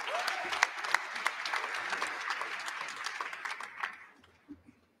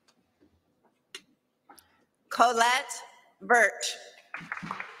 Colette Birch.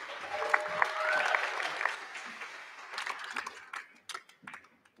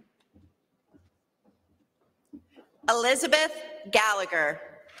 Elizabeth Gallagher.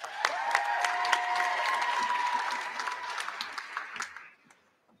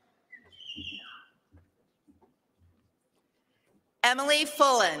 Emily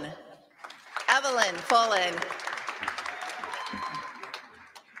Fullen. Evelyn Fullen.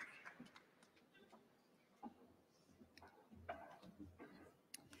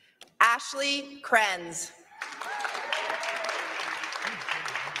 Ashley Krenz.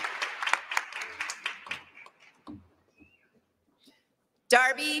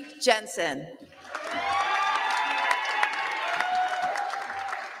 Darby Jensen.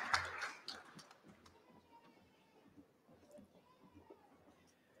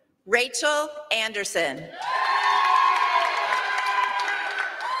 Rachel Anderson.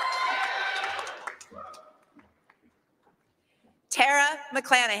 Tara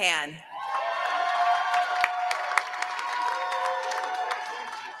McClanahan.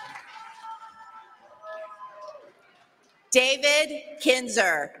 David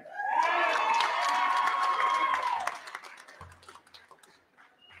Kinzer.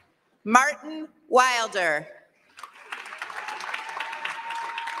 Martin Wilder.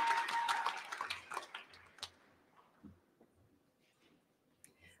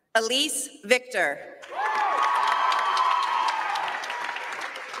 Elise Victor.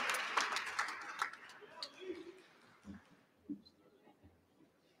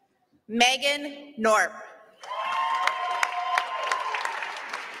 Megan Norp.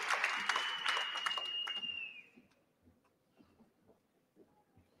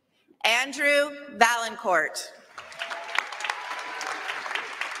 Andrew Valancourt.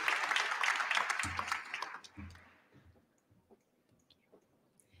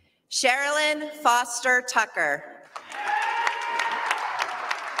 Sherilyn Foster Tucker.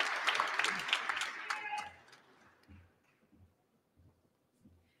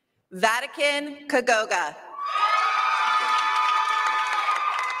 Vatican Kagoga.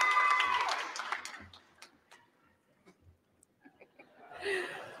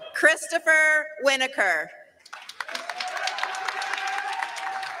 Christopher Winokur.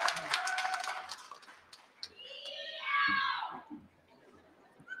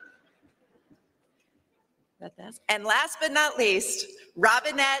 And last but not least,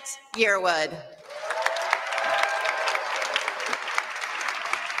 Robinette Yearwood.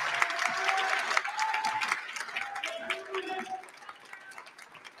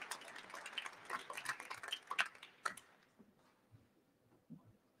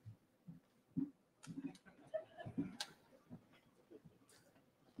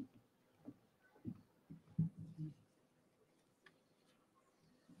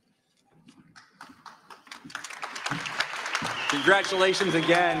 Congratulations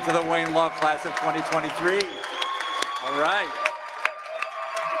again to the Wayne Law Class of 2023. All right.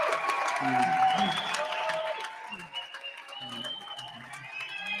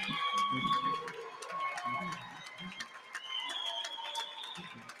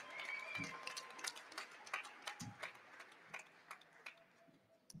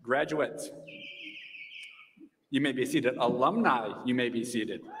 Graduates, you may be seated. Alumni, you may be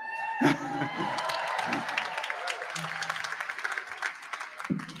seated.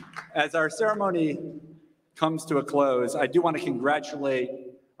 As our ceremony comes to a close, I do want to congratulate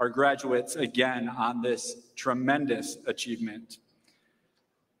our graduates again on this tremendous achievement.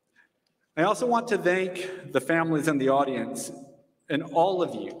 I also want to thank the families in the audience and all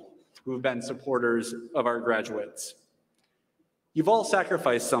of you who have been supporters of our graduates. You've all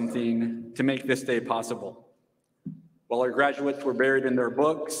sacrificed something to make this day possible. While our graduates were buried in their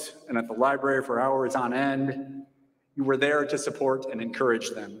books and at the library for hours on end, you were there to support and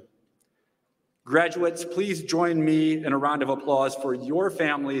encourage them. Graduates, please join me in a round of applause for your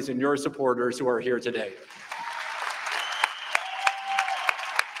families and your supporters who are here today.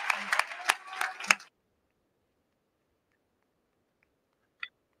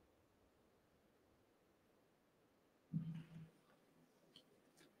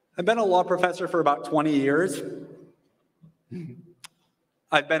 I've been a law professor for about 20 years.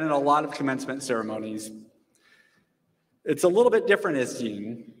 I've been in a lot of commencement ceremonies. It's a little bit different as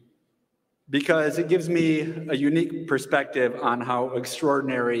dean because it gives me a unique perspective on how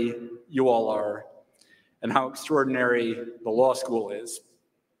extraordinary you all are and how extraordinary the law school is.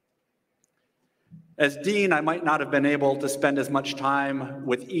 As dean, I might not have been able to spend as much time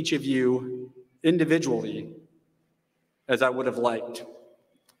with each of you individually as I would have liked.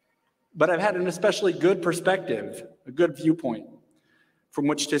 But I've had an especially good perspective, a good viewpoint, from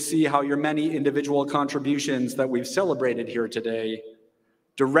which to see how your many individual contributions that we've celebrated here today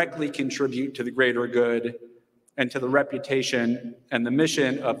directly contribute to the greater good and to the reputation and the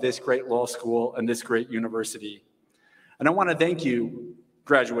mission of this great law school and this great university. And I want to thank you,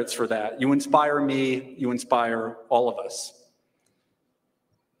 graduates, for that. You inspire me, you inspire all of us.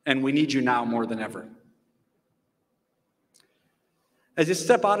 And we need you now more than ever. As you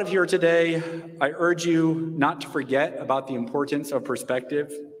step out of here today, I urge you not to forget about the importance of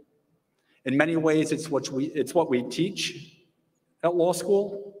perspective. In many ways, it's what we teach at law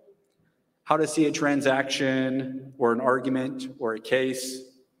school, how to see a transaction or an argument or a case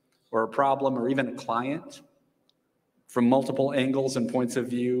or a problem or even a client from multiple angles and points of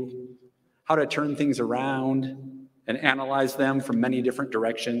view, how to turn things around and analyze them from many different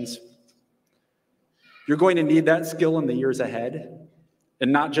directions. You're going to need that skill in the years ahead,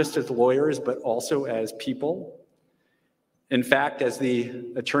 and not just as lawyers, but also as people. In fact, as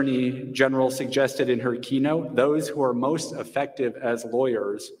the Attorney General suggested in her keynote, those who are most effective as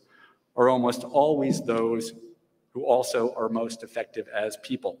lawyers are almost always those who also are most effective as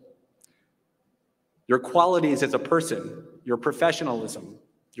people. Your qualities as a person, your professionalism,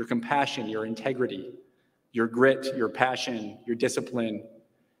 your compassion, your integrity, your grit, your passion, your discipline,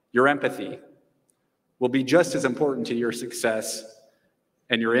 your empathy will be just as important to your success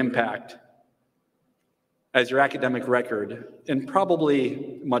and your impact as your academic record, and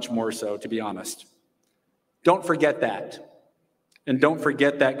probably much more so, to be honest. Don't forget that. And don't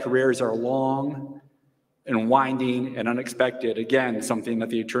forget that careers are long and winding and unexpected. Again, something that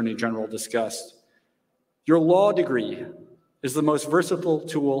the Attorney General discussed. Your law degree is the most versatile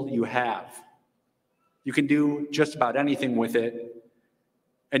tool you have. You can do just about anything with it,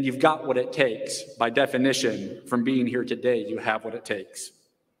 and you've got what it takes. By definition, from being here today, you have what it takes.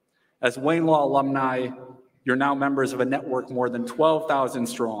 As Wayne Law alumni, you're now members of a network more than 12,000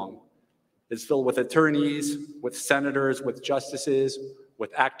 strong. It's filled with attorneys, with senators, with justices,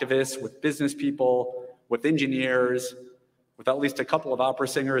 with activists, with business people, with engineers, with at least a couple of opera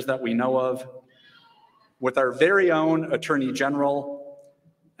singers that we know of, with our very own Attorney General,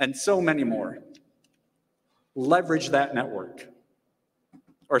 and so many more. Leverage that network.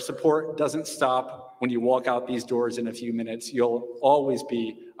 Our support doesn't stop when you walk out these doors in a few minutes. You'll always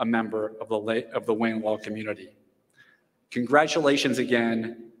be a member of the Wayne Law community. Congratulations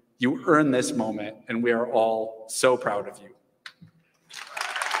again. You earned this moment, and we are all so proud of you.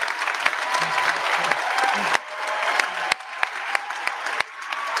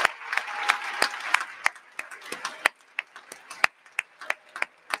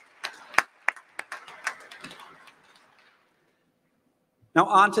 Now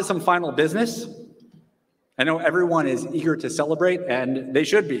on to some final business. I know everyone is eager to celebrate, and they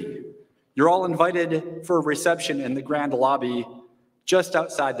should be. You're all invited for a reception in the grand lobby just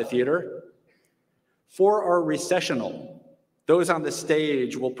outside the theater. For our recessional, those on the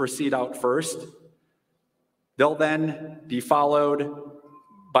stage will proceed out first. They'll then be followed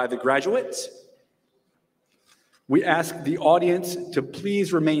by the graduates. We ask the audience to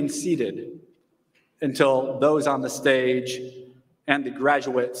please remain seated until those on the stage and the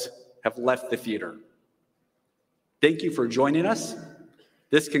graduates have left the theater. Thank you for joining us.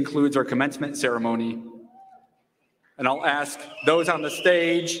 This concludes our commencement ceremony. And I'll ask those on the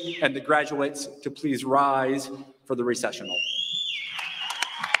stage and the graduates to please rise for the recessional.